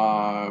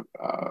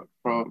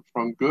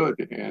from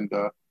good and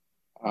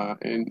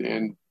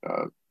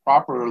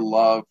proper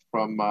love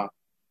from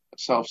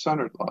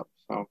self-centered love.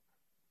 So,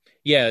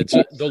 yeah,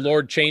 the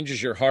Lord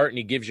changes your heart and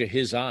He gives you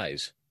His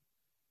eyes.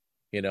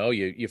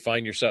 You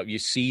find yourself, you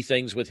see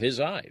things with His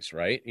eyes,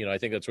 right? I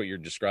think that's what you're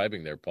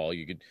describing there, Paul.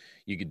 You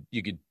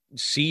could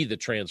see the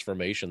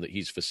transformation that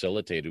He's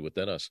facilitated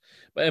within us.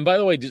 And by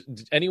the way,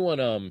 did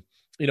anyone,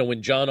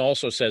 when John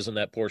also says in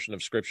that portion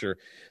of Scripture,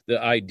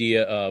 the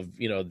idea of,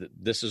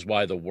 this is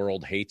why the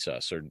world hates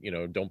us, or,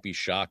 don't be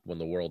shocked when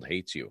the world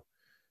hates you,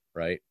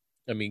 right?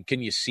 I mean,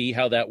 can you see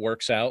how that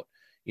works out?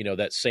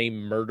 That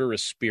same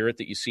murderous spirit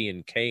that you see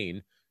in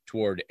Cain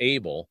toward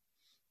Abel.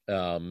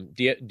 Do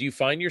you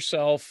find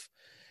yourself,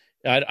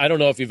 I don't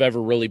know if you've ever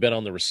really been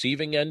on the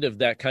receiving end of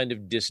that kind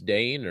of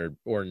disdain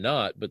or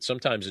not, but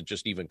sometimes it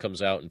just even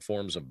comes out in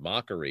forms of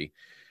mockery.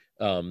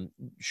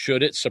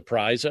 Should it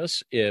surprise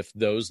us if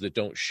those that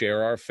don't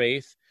share our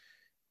faith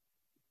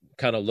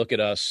kind of look at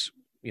us,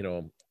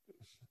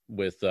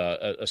 with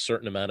a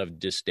certain amount of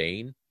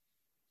disdain,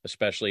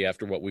 especially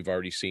after what we've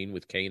already seen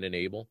with Cain and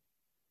Abel?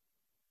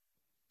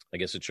 I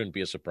guess it shouldn't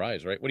be a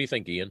surprise, right? What do you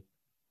think, Ian?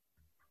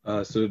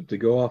 So to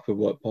go off of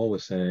what Paul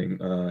was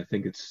saying, I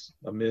think it's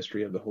a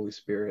ministry of the Holy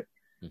Spirit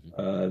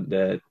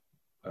that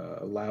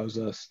allows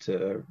us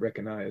to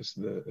recognize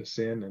the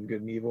sin and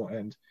good and evil.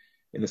 And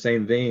in the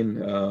same vein,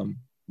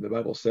 the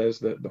Bible says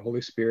that the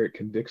Holy Spirit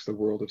convicts the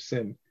world of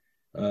sin.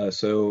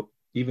 So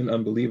even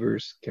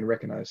unbelievers can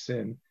recognize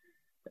sin.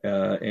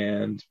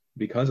 And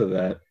because of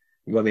that,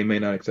 well, they may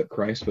not accept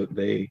Christ, but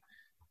they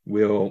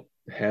will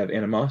have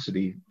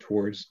animosity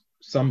towards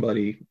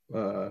somebody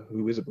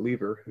who is a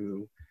believer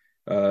who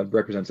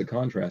represents a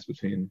contrast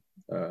between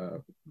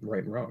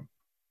right and wrong.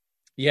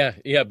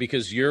 Yeah,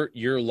 because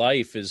your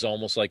life is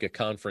almost like a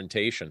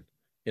confrontation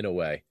in a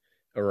way,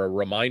 or a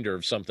reminder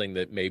of something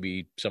that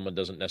maybe someone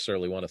doesn't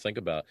necessarily want to think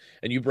about.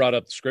 And you brought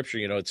up the Scripture,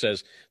 it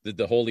says that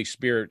the Holy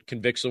Spirit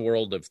convicts the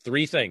world of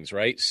three things,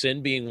 right?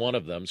 Sin being one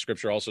of them.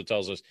 Scripture also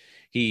tells us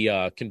He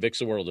convicts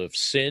the world of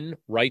sin,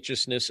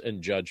 righteousness,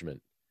 and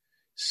judgment.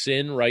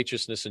 Sin,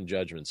 righteousness, and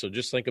judgment. So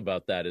just think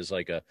about that as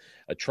like a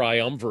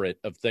triumvirate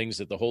of things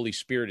that the Holy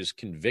Spirit is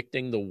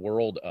convicting the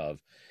world of.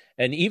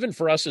 And even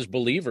for us as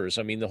believers,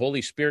 I mean, the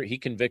Holy Spirit, He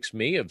convicts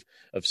me of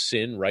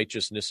sin,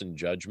 righteousness, and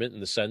judgment in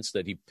the sense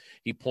that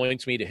He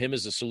points me to Him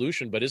as a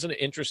solution. But isn't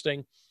it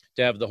interesting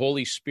to have the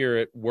Holy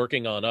Spirit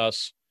working on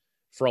us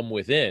from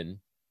within,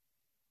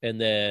 and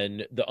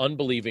then the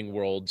unbelieving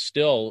world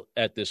still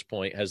at this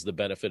point has the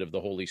benefit of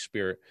the Holy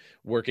Spirit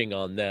working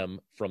on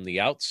them from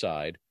the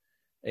outside?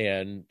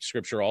 And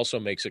Scripture also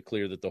makes it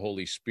clear that the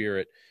Holy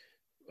Spirit,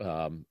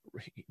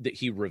 that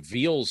He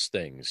reveals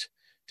things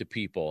to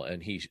people,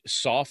 and He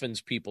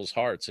softens people's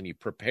hearts, and He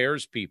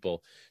prepares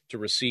people to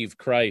receive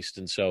Christ.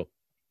 And so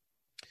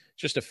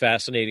just a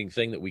fascinating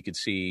thing that we could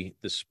see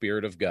the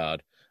Spirit of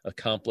God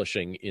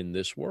accomplishing in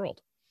this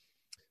world.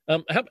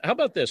 How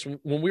about this?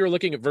 When we were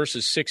looking at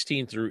verses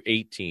 16 through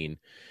 18,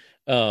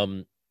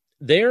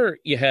 there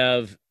you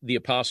have the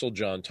Apostle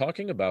John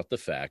talking about the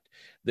fact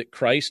that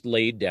Christ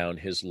laid down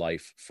His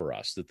life for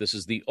us, that this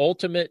is the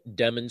ultimate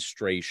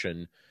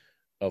demonstration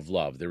of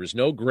love. There is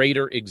no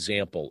greater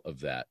example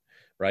of that,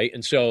 right?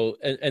 And so,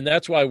 and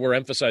that's why we're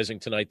emphasizing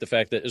tonight the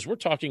fact that as we're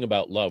talking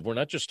about love, we're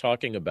not just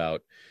talking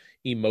about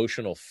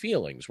emotional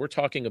feelings. We're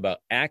talking about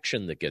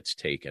action that gets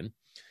taken.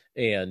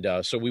 And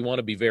so we want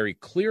to be very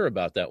clear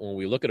about that when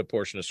we look at a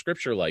portion of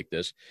Scripture like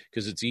this,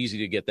 because it's easy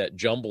to get that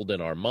jumbled in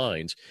our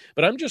minds.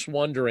 But I'm just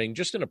wondering,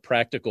 just in a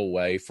practical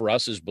way for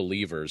us as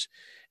believers,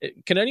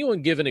 can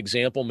anyone give an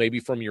example maybe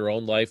from your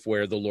own life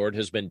where the Lord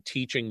has been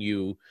teaching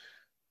you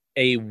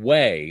a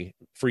way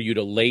for you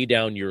to lay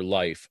down your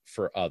life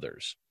for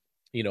others?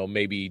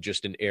 Maybe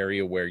just an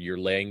area where you're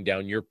laying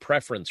down your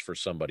preference for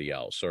somebody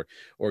else,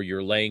 or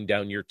you're laying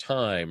down your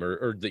time,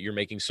 or that you're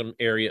making some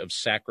area of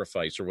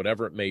sacrifice or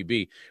whatever it may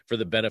be for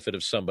the benefit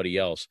of somebody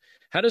else.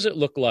 How does it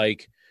look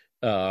like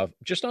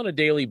just on a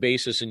daily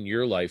basis in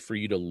your life for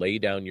you to lay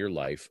down your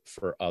life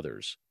for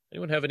others?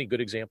 Anyone have any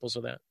good examples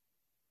of that?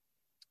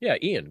 Yeah,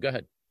 Ian, go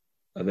ahead.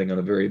 I think on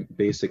a very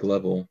basic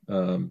level,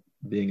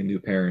 being a new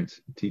parent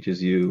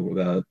teaches you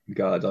about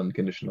God's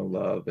unconditional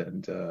love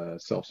and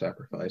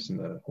self-sacrifice in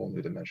the whole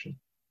new dimension.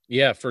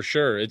 Yeah, for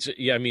sure.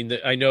 I mean,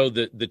 I know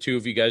that the two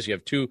of you guys, you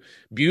have two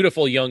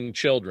beautiful young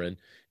children,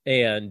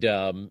 and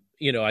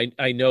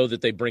I know that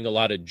they bring a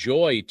lot of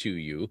joy to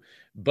you,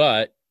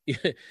 but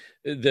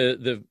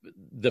the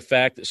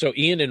fact, so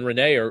Ian and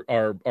Renee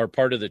are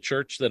part of the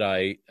church that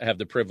I have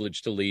the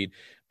privilege to lead,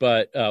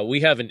 but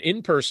we have an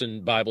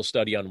in-person Bible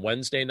study on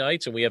Wednesday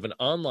nights, and we have an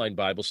online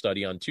Bible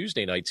study on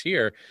Tuesday nights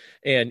here.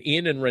 And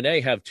Ian and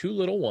Renee have two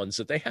little ones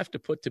that they have to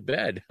put to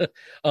bed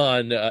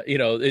on.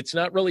 It's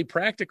not really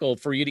practical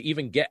for you to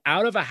even get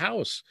out of a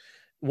house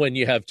when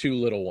you have two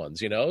little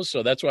ones.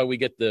 So that's why we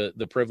get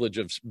the privilege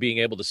of being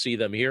able to see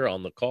them here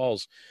on the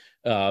calls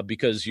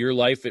because your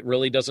life, it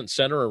really doesn't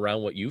center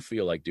around what you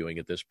feel like doing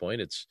at this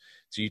point. It's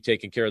you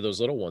taking care of those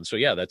little ones. So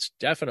yeah, that's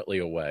definitely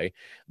a way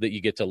that you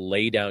get to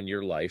lay down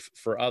your life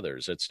for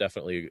others. It's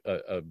definitely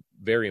a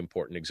very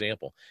important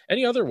example.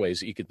 Any other ways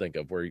that you could think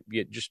of where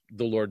just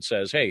the Lord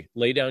says, hey,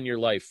 lay down your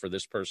life for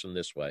this person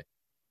this way?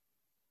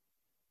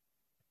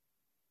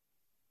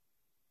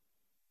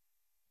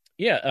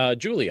 Yeah,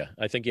 Julia,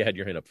 I think you had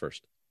your hand up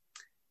first.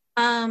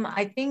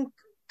 I think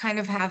kind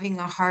of having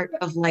a heart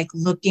of like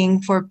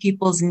looking for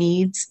people's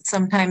needs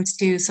sometimes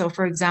too. So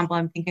for example,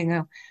 I'm thinking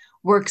of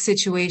work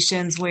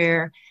situations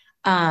where,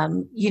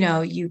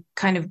 you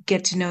kind of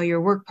get to know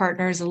your work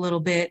partners a little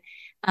bit.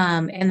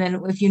 And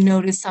then if you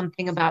notice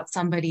something about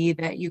somebody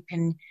that you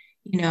can,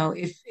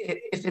 if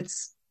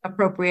it's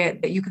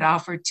appropriate, that you could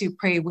offer to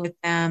pray with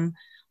them,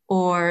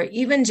 or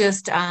even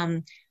just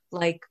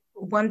like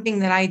one thing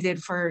that I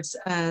did for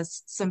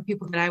some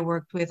people that I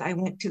worked with, I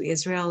went to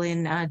Israel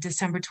in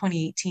December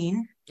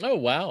 2018. Oh,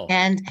 wow.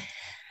 And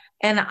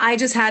I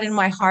just had in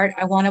my heart,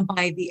 I want to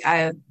buy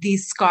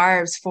these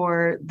scarves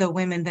for the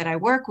women that I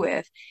work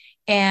with.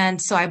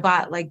 And so I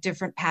bought like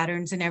different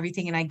patterns and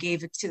everything, and I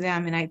gave it to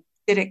them. And I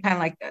did it kind of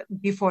like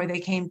before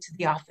they came to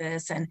the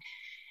office. And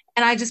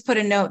I just put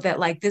a note that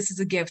like, this is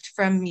a gift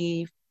from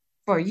me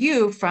for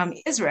you from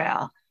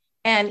Israel.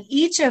 And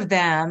each of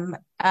them,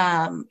 we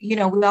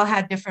all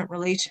had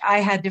I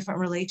had different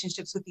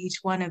relationships with each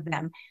one of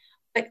them,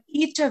 but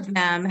each of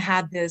them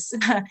had this,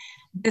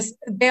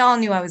 they all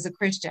knew I was a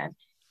Christian.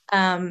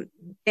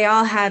 They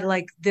all had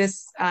like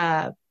this,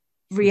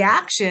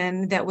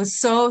 reaction that was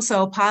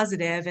so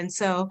positive. And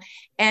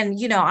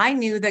I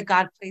knew that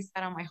God placed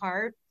that on my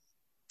heart,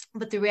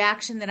 but the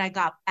reaction that I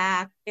got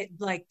back, it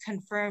like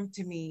confirmed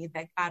to me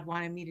that God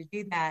wanted me to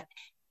do that.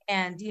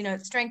 And,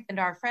 it strengthened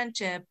our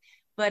friendship,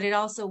 but it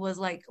also was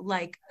like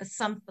a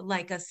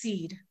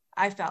seed.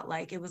 I felt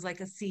like it was like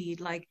a seed.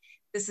 Like,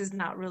 this is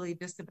not really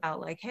just about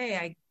like, hey,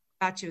 I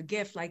got you a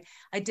gift. Like,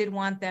 I did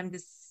want them to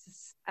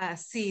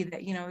see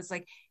that, it's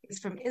like, it's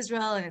from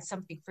Israel and it's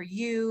something for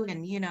you.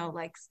 And,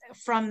 like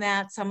from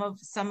that, some of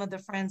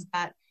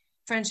the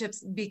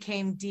friendships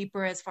became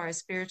deeper as far as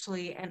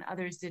spiritually, and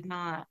others did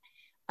not.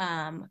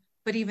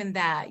 But even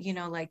that,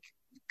 like,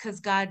 because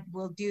God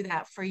will do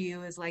that for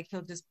you, is like,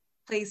 he'll just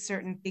place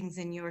certain things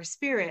in your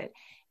spirit.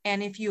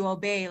 And if you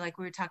obey, like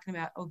we were talking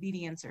about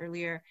obedience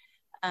earlier,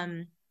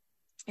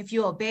 if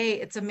you obey,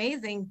 it's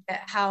amazing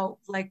how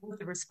like what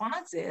the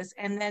response is.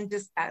 And then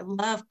just that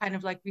love kind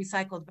of like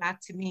recycled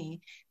back to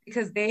me,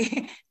 because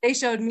they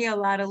showed me a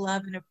lot of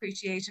love and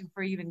appreciation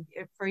for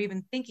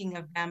even thinking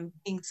of them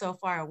being so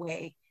far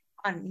away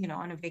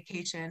on a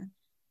vacation.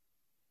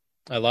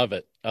 I love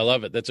it.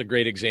 That's a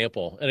great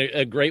example, and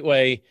a great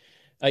way.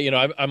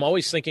 I'm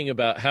always thinking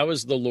about, how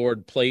has the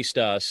Lord placed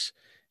us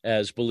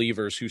as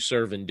believers who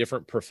serve in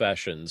different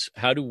professions?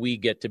 How do we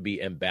get to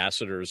be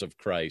ambassadors of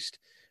Christ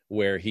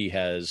where he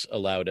has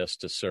allowed us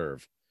to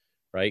serve,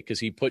 right?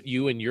 Because he put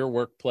you in your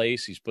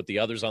workplace. He's put the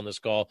others on this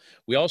call.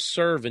 We all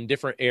serve in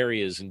different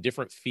areas, in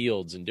different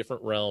fields, in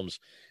different realms,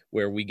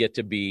 where we get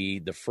to be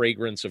the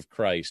fragrance of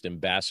Christ,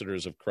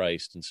 ambassadors of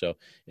Christ. And so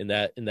in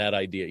that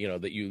idea,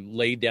 that you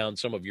lay down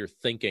some of your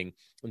thinking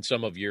and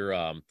some of your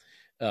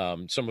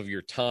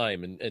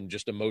time and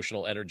just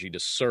emotional energy to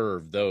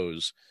serve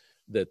those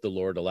that the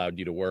Lord allowed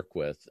you to work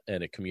with,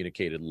 and it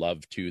communicated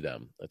love to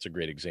them. That's a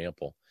great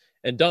example.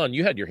 And Don,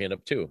 you had your hand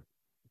up too.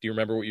 Do you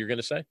remember what you were going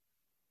to say?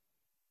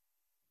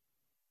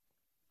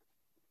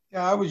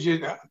 Yeah,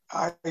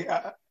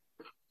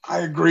 I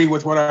agree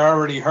with what I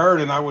already heard,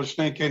 and I was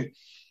thinking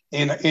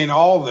in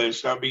all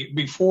this,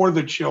 before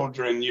the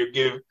children, you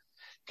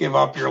give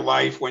up your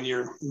life when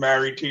you're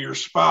married to your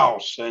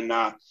spouse, and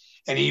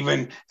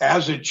even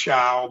as a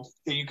child,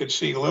 you could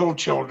see little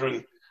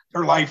children,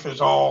 their life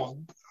is all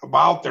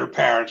about their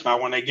parents.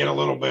 Now, when they get a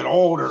little bit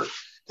older,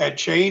 that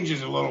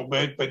changes a little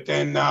bit, but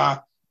then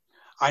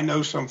I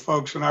know some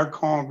folks in our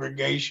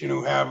congregation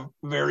who have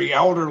very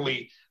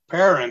elderly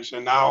parents,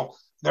 and now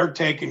they're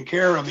taking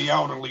care of the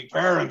elderly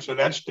parents. So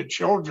that's the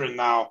children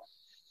now,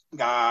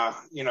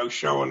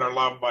 showing their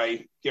love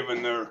by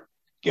giving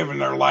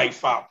their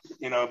life up,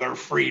 their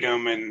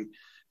freedom and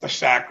the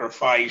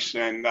sacrifice.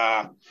 And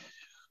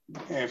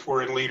if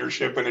we're in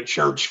leadership in a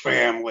church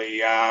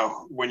family,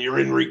 when you're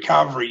in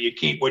recovery, you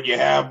keep what you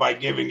have by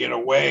giving it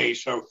away.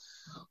 So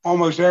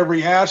almost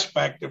every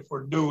aspect, if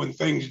we're doing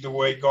things the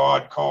way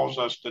God calls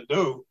us to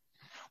do,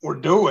 we're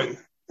doing,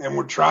 and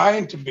we're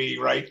trying to be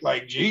right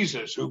like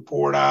Jesus, who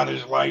poured out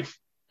his life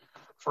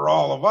for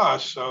all of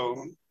us.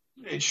 So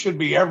it should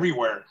be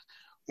everywhere.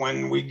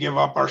 When we give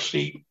up our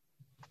seat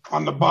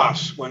on the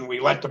bus, when we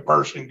let the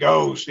person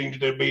go who seems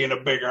to be in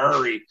a big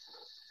hurry,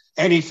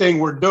 anything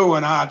we're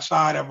doing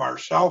outside of our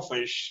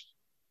selfish,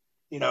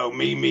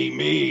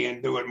 me,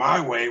 and do it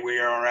my way, we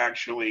are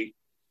actually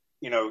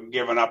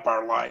giving up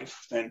our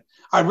life. And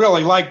I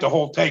really like the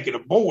whole taking a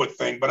bullet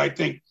thing, but I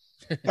think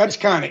that's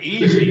kind of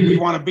easy. We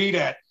want to be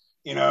that,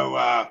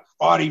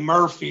 Audie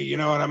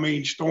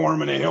Murphy,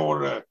 storming a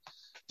hill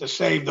to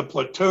save the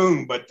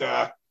platoon. But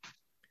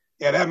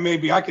yeah, that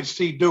maybe I could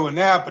see doing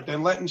that, but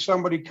then letting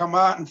somebody come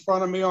out in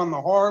front of me on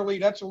the Harley,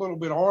 that's a little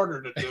bit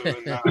harder to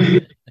do.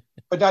 And,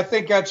 but I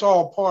think that's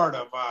all part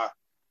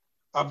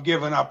of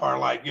giving up our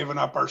life, giving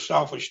up our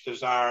selfish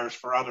desires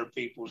for other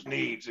people's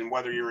needs. And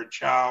whether you're a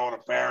child, a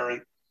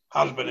parent,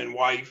 husband and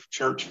wife,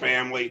 church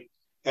family,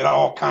 it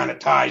all kind of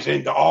ties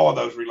into all of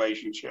those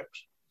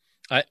relationships.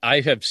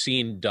 I have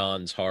seen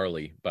Don's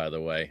Harley, by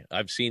the way.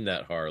 I've seen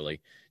that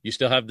Harley. You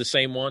still have the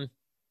same one?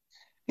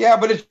 Yeah,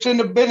 but it's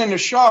been in the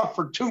shop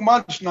for 2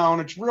 months now,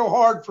 and it's real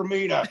hard for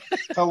me to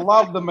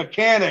love the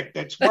mechanic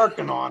that's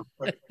working on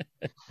it.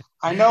 But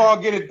I know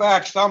I'll get it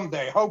back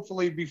someday,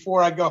 hopefully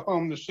before I go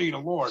home to see the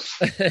Lord.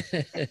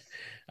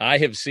 I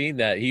have seen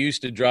that. He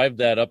used to drive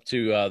that up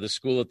to the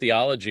School of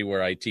Theology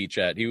where I teach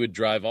at. He would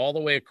drive all the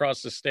way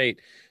across the state.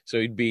 So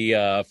he'd be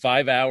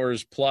 5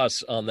 hours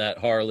plus on that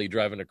Harley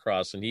driving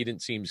across, and he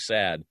didn't seem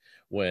sad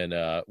when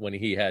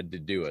he had to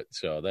do it.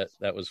 So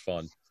that was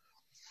fun.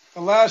 The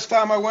last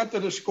time I went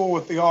to the School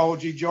of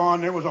Theology,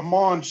 John, there was a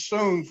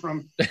monsoon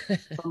from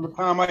the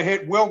time I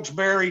hit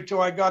Wilkes-Barre till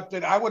I got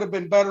to. I would have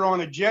been better on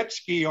a jet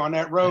ski on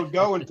that road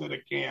going to the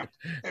camp.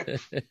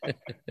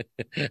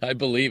 I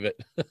believe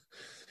it.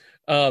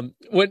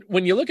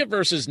 When you look at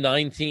verses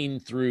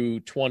 19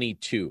 through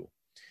 22,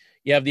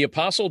 you have the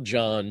Apostle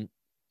John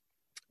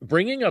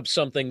bringing up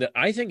something that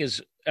I think is,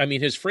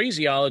 his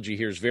phraseology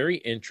here is very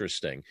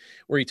interesting,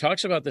 where he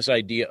talks about this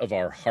idea of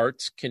our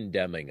hearts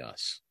condemning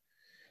us.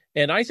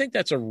 And I think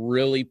that's a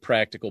really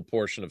practical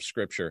portion of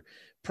Scripture,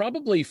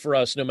 probably for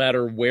us, no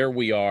matter where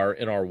we are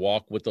in our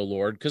walk with the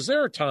Lord, because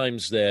there are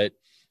times that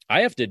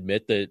I have to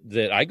admit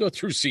that I go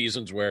through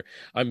seasons where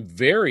I'm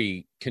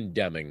very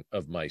condemning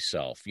of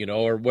myself,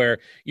 or where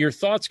your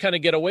thoughts kind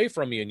of get away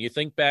from you and you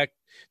think back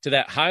to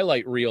that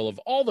highlight reel of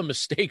all the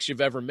mistakes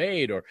you've ever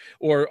made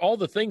or all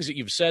the things that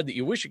you've said that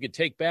you wish you could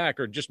take back,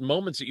 or just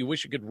moments that you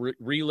wish you could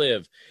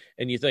relive.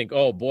 And you think,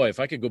 oh boy, if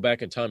I could go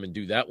back in time and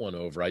do that one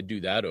over, I'd do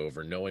that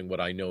over, knowing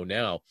what I know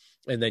now.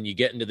 And then you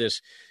get into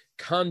this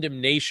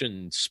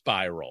condemnation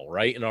spiral,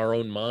 right, in our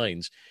own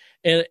minds.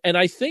 And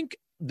I think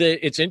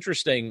that it's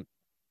interesting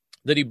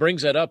that he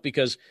brings that up,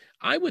 because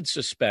I would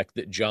suspect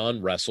that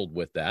John wrestled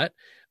with that.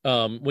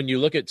 When you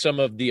look at some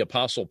of the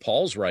Apostle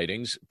Paul's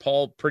writings,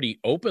 Paul pretty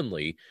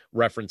openly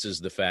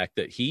references the fact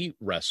that he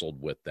wrestled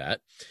with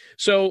that.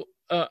 So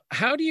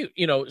how do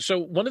so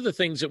one of the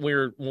things that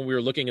when we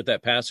were looking at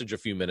that passage a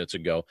few minutes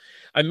ago,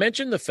 I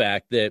mentioned the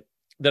fact that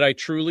I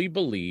truly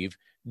believe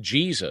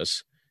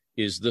Jesus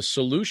is the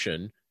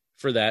solution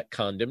for that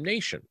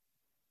condemnation.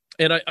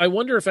 And I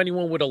wonder if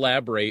anyone would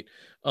elaborate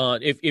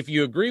on, if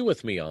you agree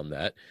with me on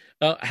that,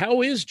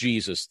 how is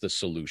Jesus the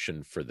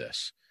solution for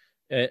this?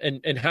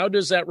 And how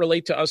does that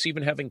relate to us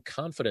even having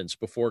confidence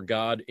before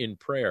God in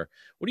prayer?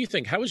 What do you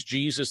think? How is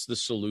Jesus the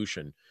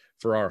solution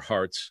for our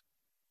hearts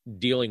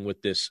dealing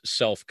with this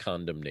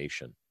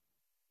self-condemnation?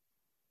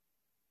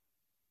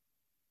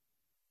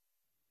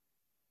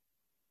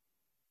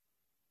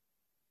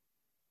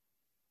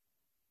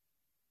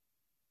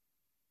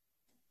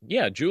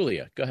 Yeah,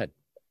 Julia, go ahead.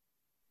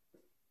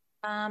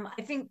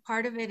 I think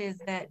part of it is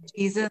that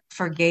Jesus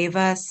forgave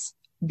us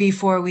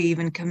before we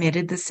even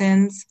committed the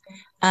sins.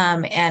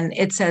 And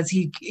it says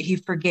he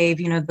forgave,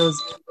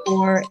 those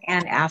before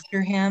and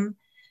after him.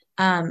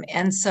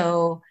 And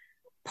so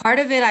part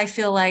of it, I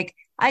feel like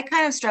I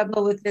kind of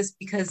struggle with this,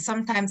 because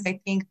sometimes I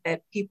think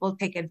that people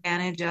take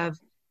advantage of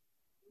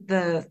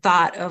the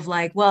thought of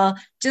like, well,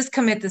 just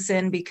commit the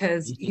sin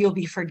because you'll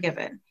be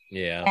forgiven.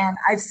 Yeah. And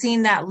I've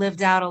seen that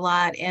lived out a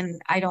lot, and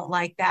I don't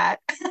like that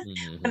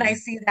when I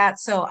see that.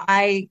 So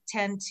I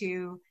tend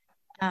to,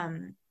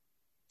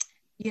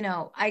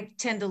 I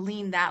tend to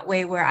lean that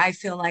way, where I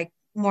feel like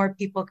more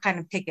people kind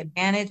of take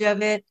advantage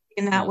of it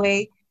in that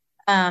way,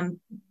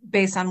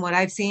 based on what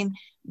I've seen.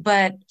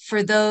 But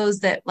for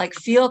those that like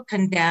feel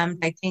condemned,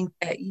 I think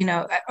that,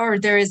 or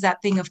there is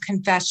that thing of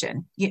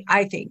confession.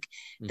 I think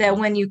that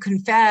when you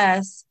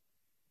confess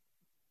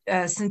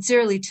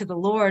sincerely to the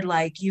Lord,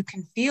 like you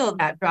can feel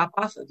that drop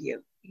off of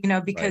you,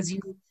 because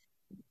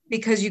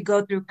you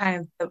go through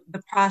kind of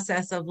the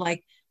process of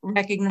like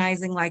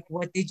recognizing like,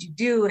 what did you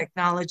do,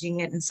 acknowledging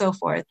it, and so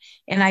forth.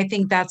 And I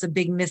think that's a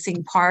big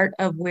missing part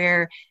of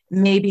where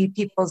maybe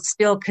people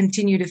still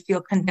continue to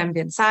feel condemned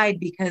inside,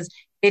 because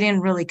they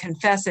didn't really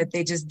confess it.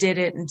 They just did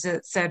it and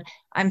said,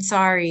 I'm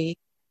sorry,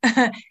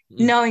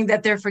 knowing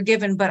that they're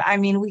forgiven. But I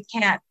mean, we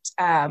can't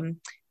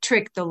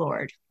trick the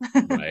Lord.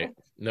 Right.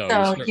 No,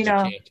 so,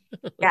 can't.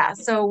 Yeah.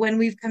 So when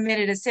we've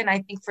committed a sin, I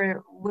think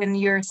when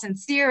you're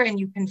sincere and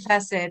you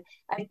confess it,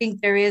 I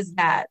think there is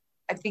that.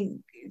 I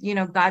think,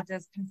 God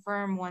does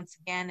confirm once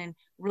again and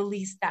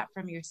release that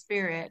from your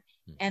spirit.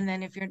 And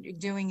then if you're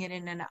doing it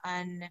in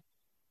an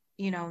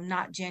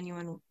not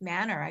genuine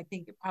manner, I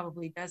think it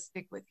probably does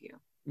stick with you.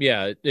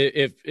 Yeah.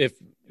 If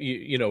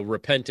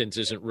repentance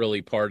isn't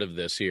really part of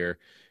this here,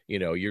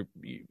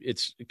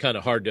 it's kind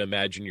of hard to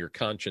imagine your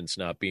conscience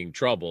not being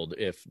troubled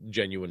if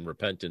genuine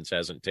repentance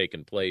hasn't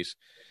taken place.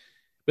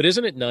 But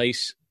isn't it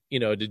nice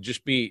to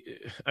just be,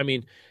 I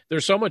mean,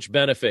 there's so much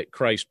benefit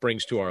Christ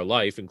brings to our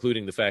life,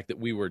 including the fact that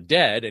we were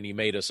dead and he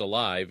made us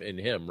alive in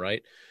him,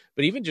 right?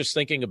 But even just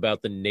thinking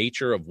about the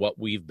nature of what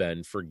we've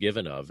been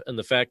forgiven of and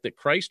the fact that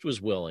Christ was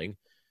willing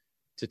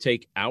to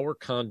take our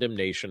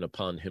condemnation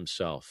upon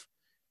himself.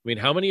 I mean,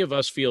 how many of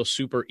us feel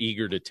super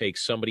eager to take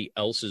somebody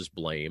else's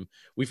blame?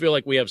 We feel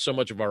like we have so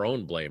much of our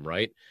own blame,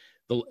 right?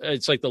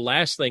 It's like the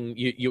last thing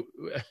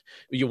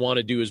you want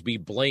to do is be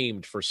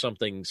blamed for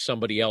something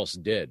somebody else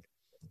did.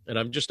 And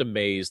I'm just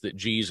amazed that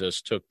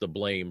Jesus took the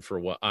blame for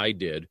what I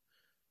did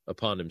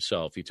upon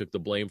himself. He took the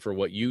blame for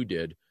what you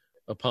did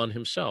upon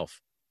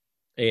himself.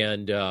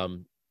 And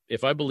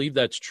if I believe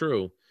that's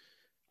true,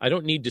 I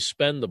don't need to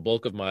spend the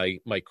bulk of my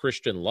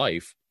Christian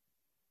life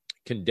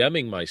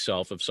condemning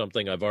myself of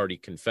something I've already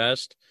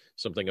confessed,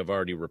 something I've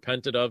already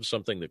repented of,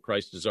 something that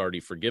Christ has already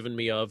forgiven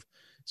me of,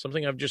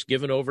 something I've just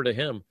given over to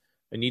him.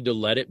 I need to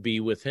let it be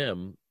with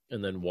him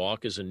and then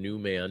walk as a new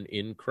man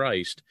in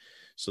Christ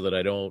so that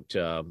I don't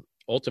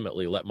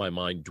ultimately let my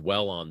mind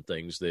dwell on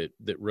things that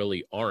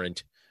really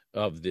aren't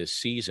of this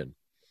season.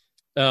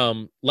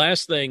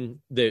 Last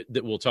thing that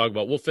we'll talk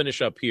about, we'll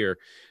finish up here.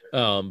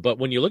 But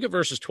when you look at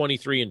verses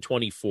 23 and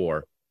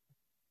 24,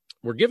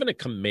 we're given a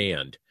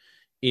command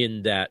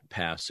in that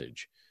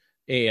passage.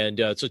 And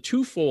it's a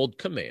twofold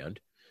command,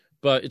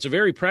 but it's a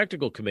very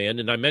practical command.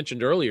 And I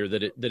mentioned earlier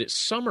that it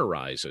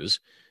summarizes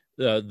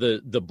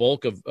the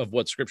bulk of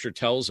what Scripture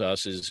tells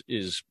us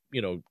is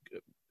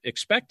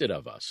expected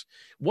of us.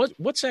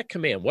 What's that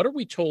command? What are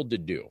we told to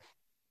do?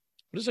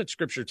 What does that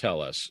Scripture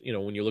tell us?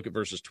 When you look at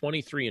verses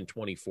 23 and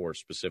 24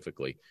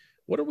 specifically,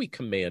 what are we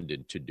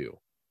commanded to do?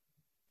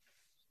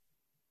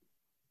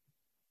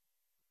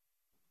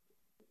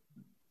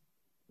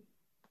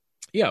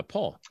 Yeah,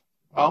 Paul.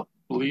 Well,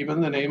 believe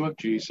in the name of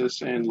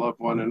Jesus and love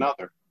one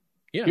another.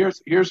 Yeah.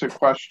 Here's a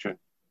question.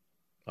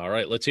 All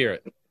right, let's hear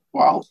it.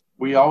 Well,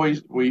 we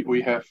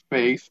have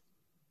faith.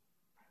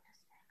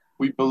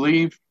 We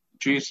believe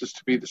Jesus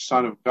to be the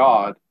Son of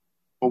God.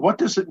 But what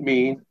does it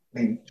mean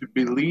to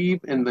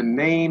believe in the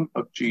name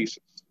of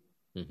Jesus?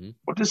 Mm-hmm.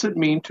 What does it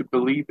mean to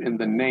believe in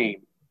the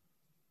name?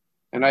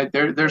 And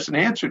there's an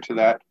answer to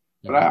that,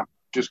 but I'm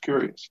just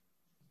curious.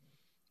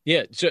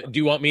 Yeah. So do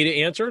you want me to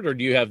answer it, or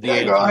do you have the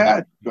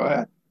answer? Go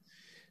ahead.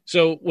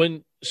 So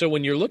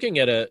when you're looking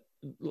at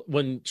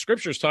when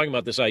Scripture is talking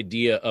about this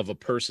idea of a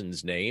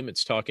person's name,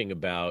 it's talking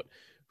about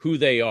who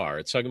they are.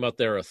 It's talking about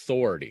their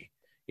authority.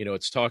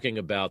 It's talking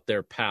about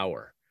their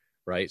power,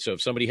 right? So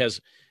if somebody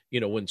has,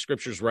 when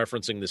Scripture's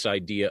referencing this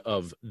idea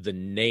of the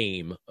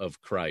name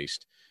of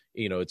Christ,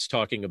 it's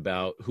talking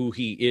about who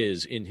he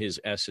is in his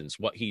essence,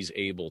 what he's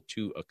able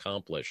to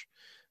accomplish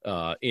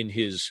in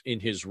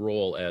his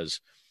role as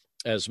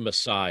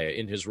Messiah,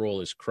 in his role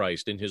as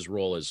Christ, in his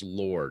role as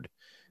Lord.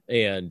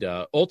 And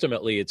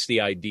ultimately, it's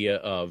the idea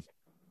of,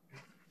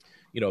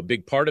 a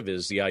big part of it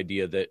is the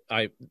idea that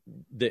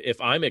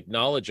if I'm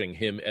acknowledging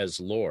him as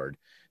Lord,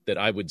 that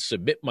I would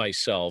submit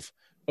myself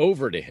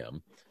over to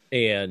him,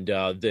 and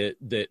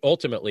that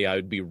ultimately I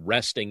would be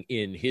resting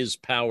in his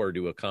power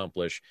to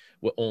accomplish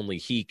what only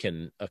he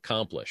can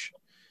accomplish.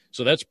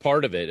 So that's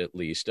part of it, at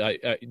least.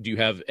 Do you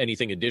have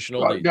anything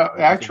additional? Well, no,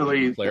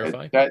 actually,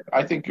 clarify? That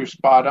I think you're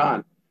spot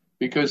on,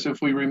 because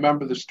if we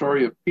remember the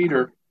story of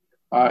Peter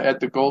at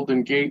the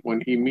Golden Gate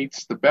when he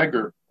meets the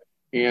beggar,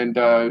 and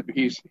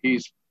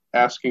he's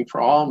asking for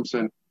alms,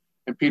 and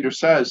Peter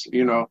says,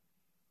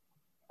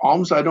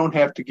 alms I don't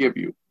have to give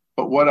you,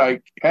 but what I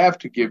have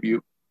to give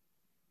you,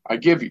 I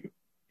give you.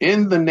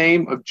 In the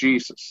name of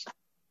Jesus,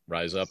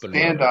 rise up and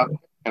stand up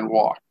and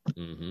walk.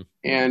 Mm-hmm.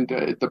 And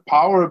the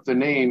power of the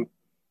name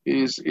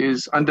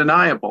is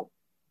undeniable,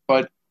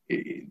 but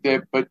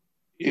it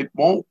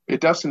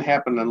doesn't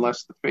happen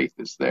unless the faith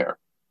is there.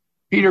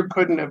 Peter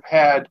couldn't have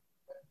had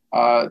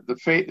the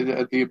faith,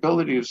 the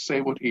ability to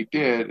say what he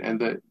did, and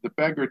the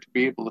beggar to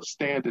be able to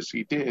stand as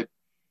he did,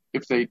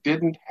 if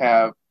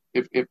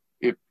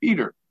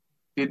Peter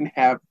didn't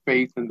have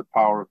faith in the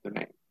power of the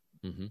name.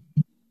 Mm-hmm.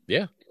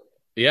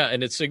 Yeah,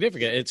 and it's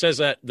significant. It says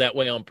that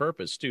way on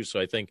purpose too. So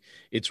I think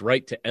it's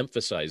right to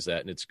emphasize that,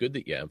 and it's good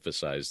that you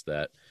emphasize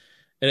that.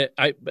 And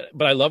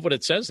but I love what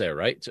it says there,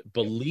 right? To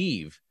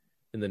believe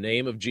in the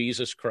name of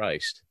Jesus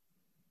Christ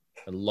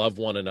and love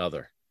one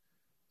another.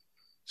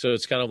 So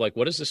it's kind of like,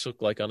 what does this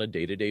look like on a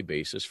day-to-day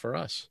basis for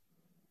us?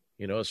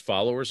 As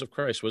followers of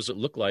Christ, what does it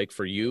look like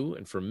for you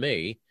and for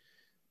me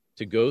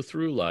to go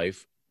through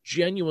life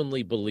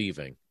genuinely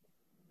believing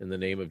in the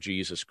name of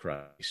Jesus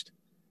Christ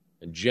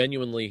and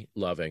genuinely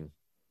loving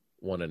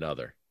one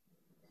another?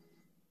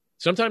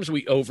 Sometimes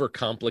we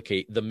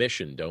overcomplicate the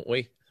mission, don't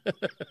we?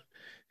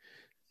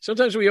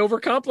 Sometimes we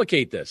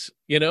overcomplicate this,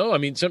 I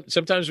mean,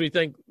 sometimes we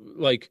think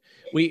like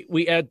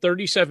we add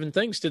 37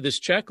 things to this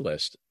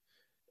checklist.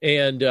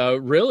 And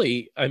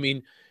really, I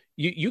mean,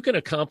 you can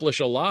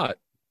accomplish a lot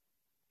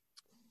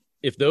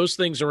if those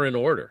things are in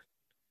order.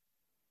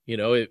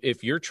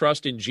 If your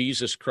trust in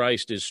Jesus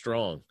Christ is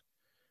strong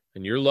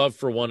and your love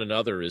for one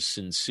another is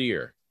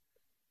sincere,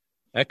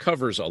 That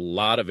covers a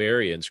lot of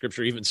area. And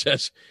Scripture even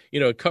says,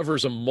 it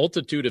covers a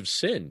multitude of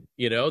sin.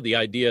 The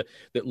idea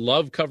that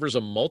love covers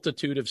a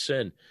multitude of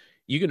sin.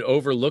 You can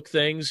overlook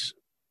things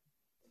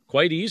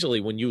quite easily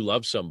when you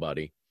love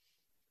somebody.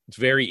 It's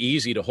very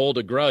easy to hold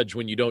a grudge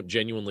when you don't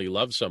genuinely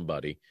love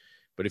somebody.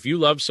 But if you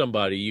love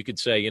somebody, you could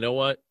say, you know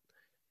what?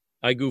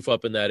 I goof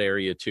up in that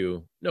area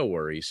too. No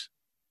worries.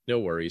 No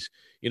worries.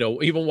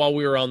 Even while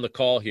we were on the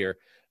call here,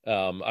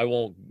 I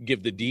won't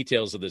give the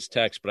details of this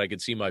text, but I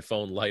could see my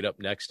phone light up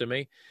next to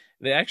me.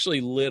 And it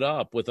actually lit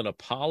up with an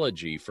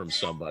apology from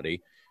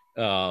somebody,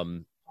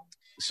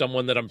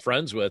 someone that I'm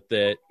friends with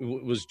that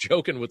was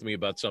joking with me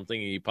about something.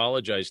 He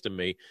apologized to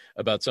me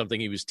about something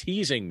he was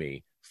teasing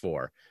me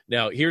for.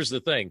 Now, here's the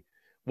thing.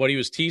 What he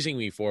was teasing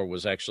me for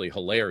was actually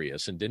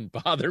hilarious and didn't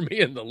bother me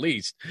in the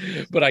least.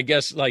 But I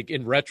guess,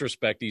 in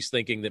retrospect, he's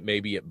thinking that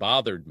maybe it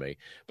bothered me.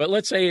 But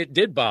let's say it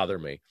did bother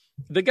me.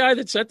 The guy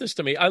that sent this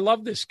to me, I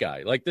love this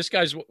guy. This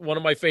guy's one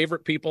of my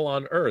favorite people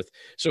on earth.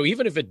 So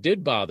even if it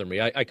did bother me,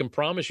 I can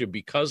promise you,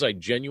 because I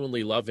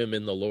genuinely love him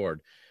in the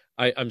Lord,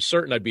 I'm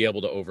certain I'd be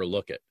able to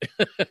overlook it.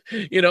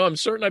 I'm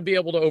certain I'd be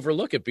able to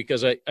overlook it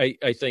because I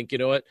think,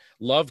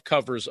 love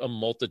covers a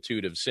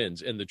multitude of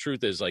sins. And the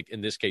truth is,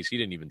 in this case, he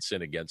didn't even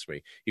sin against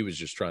me. He was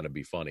just trying to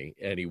be funny,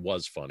 and he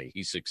was funny.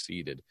 He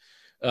succeeded.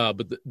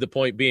 But the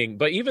point being,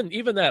 but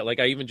even that,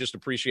 I even just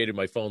appreciated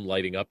my phone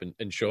lighting up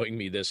and showing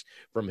me this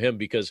from him,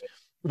 because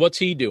what's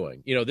he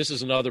doing? This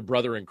is another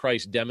brother in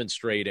Christ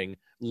demonstrating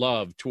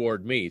love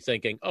toward me,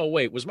 thinking, oh,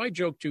 wait, was my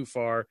joke too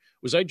far?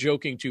 Was I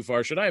joking too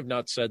far? Should I have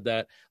not said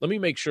that? Let me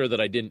make sure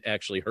that I didn't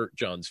actually hurt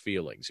John's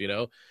feelings.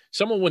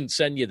 Someone wouldn't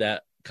send you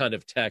that kind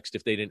of text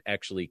if they didn't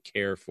actually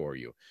care for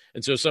you.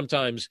 And so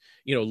sometimes,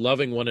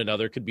 loving one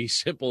another could be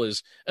simple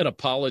as an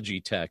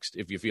apology text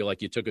if you feel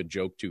like you took a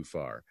joke too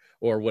far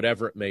or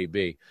whatever it may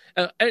be.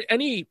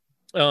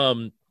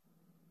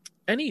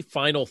 Any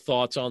final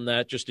thoughts on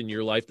that, just in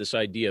your life, this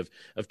idea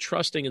of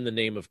trusting in the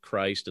name of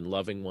Christ and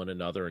loving one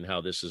another and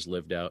how this is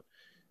lived out?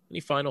 Any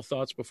final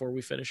thoughts before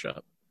we finish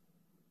up?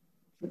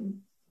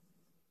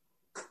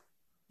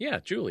 Yeah,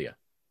 Julia.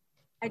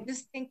 I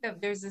just think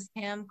there's this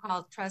hymn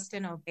called Trust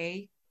and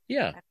Obey. Yeah.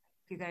 I don't know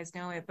if you guys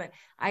know it, but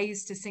I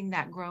used to sing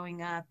that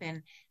growing up,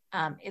 and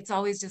it's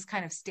always just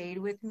kind of stayed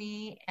with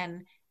me.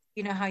 And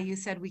how you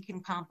said we can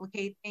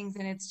complicate things,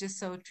 and it's just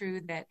so true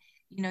that,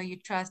 you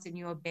trust and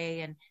you obey,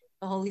 and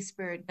the Holy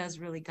Spirit does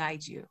really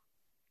guide you.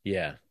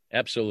 Yeah,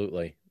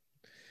 absolutely.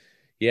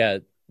 Yeah.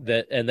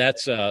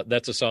 That's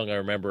a song I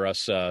remember I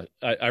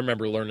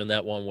remember learning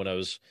that one when I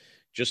was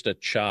just a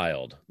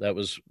child. That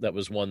was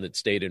one that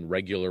stayed in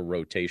regular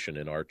rotation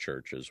in our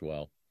church as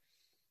well.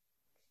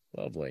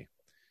 Lovely.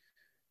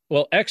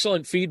 Well,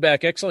 excellent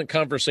feedback, excellent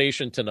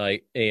conversation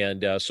tonight,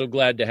 and so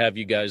glad to have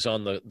you guys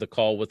on the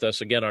call with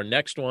us. Again, our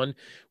next one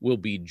will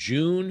be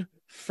June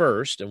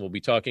 1st, and we'll be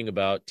talking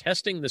about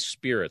testing the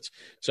spirits.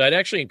 So I'd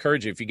actually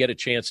encourage you, if you get a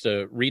chance,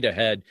 to read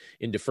ahead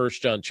into 1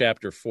 John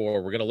chapter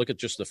 4. We're going to look at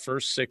just the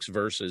first 6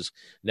 verses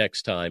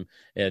next time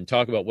and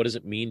talk about what does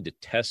it mean to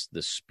test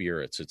the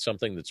spirits. It's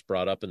something that's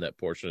brought up in that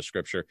portion of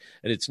Scripture,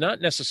 and it's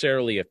not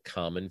necessarily a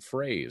common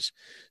phrase.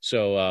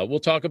 So we'll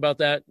talk about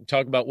that,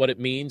 talk about what it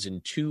means in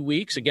 2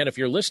 weeks. Again, if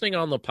you're listening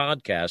on the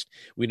podcast,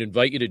 we'd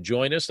invite you to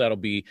join us. That'll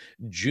be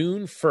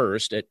June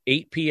 1st at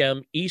 8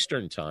 p.m.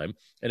 Eastern Time.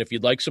 And if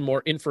you'd like some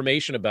more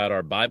information about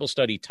our Bible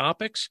study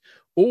topics,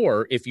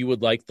 or if you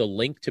would like the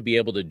link to be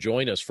able to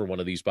join us for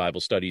one of these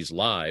Bible studies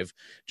live,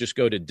 just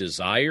go to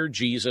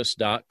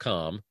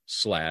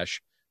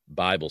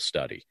desirejesus.com/Bible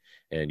study,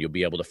 and you'll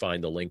be able to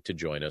find the link to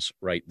join us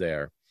right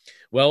there.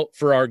 Well,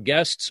 for our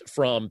guests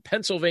from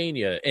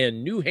Pennsylvania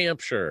and New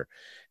Hampshire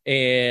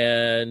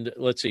and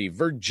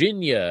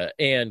Virginia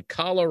and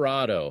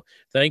Colorado,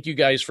 thank you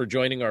guys for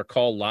joining our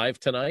call live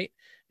tonight.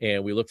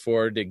 And we look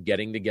forward to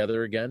getting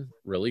together again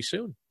really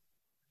soon.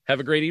 Have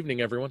a great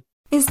evening, everyone.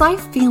 Is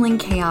life feeling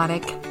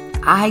chaotic?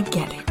 I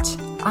get it.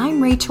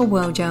 I'm Rachel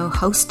Wojo,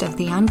 host of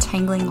the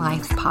Untangling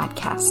Life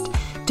podcast.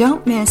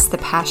 Don't miss the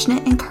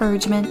passionate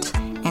encouragement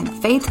and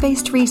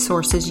faith-based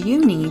resources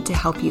you need to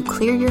help you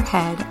clear your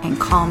head and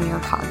calm your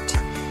heart.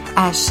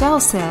 As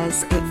Shell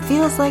says, it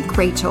feels like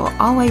Rachel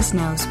always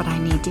knows what I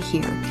need to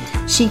hear.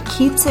 She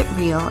keeps it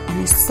real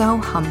and is so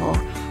humble.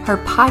 Her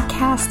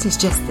podcast is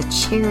just the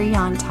cherry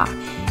on top.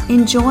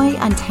 Enjoy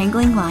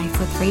Untangling Life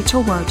with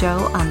Rachel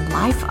Wojo on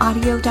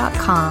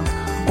lifeaudio.com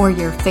or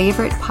your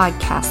favorite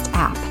podcast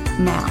app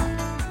now.